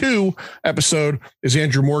Volume 2 episode is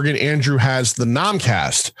Andrew Morgan. Andrew has the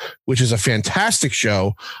Nomcast, which is a fantastic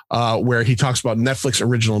show where he talks about Netflix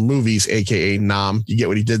original movies, aka Nom. You get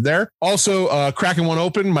what he did there. Also, cracking one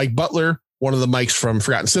open, Mike Butler, one of the Mikes from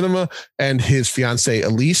Forgotten Cinema, and his fiance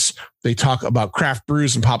Elise. They talk about craft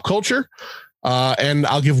brews and pop culture. And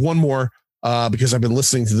I'll give one more because I've been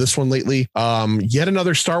listening to this one lately. Yet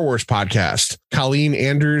another Star Wars podcast. Colleen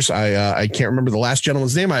Anders. I can't remember the last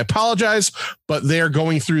gentleman's name. I apologize, but they are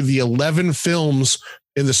going through the 11 films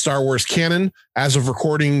in the Star Wars canon. As of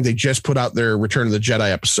recording, they just put out their Return of the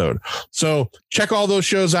Jedi episode. So check all those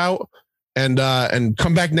shows out and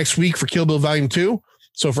come back next week for Kill Bill Volume 2.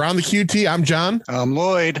 So for On the QT, I'm John. I'm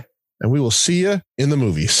Lloyd. And we will see you in the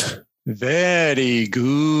movies. Very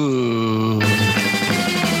good.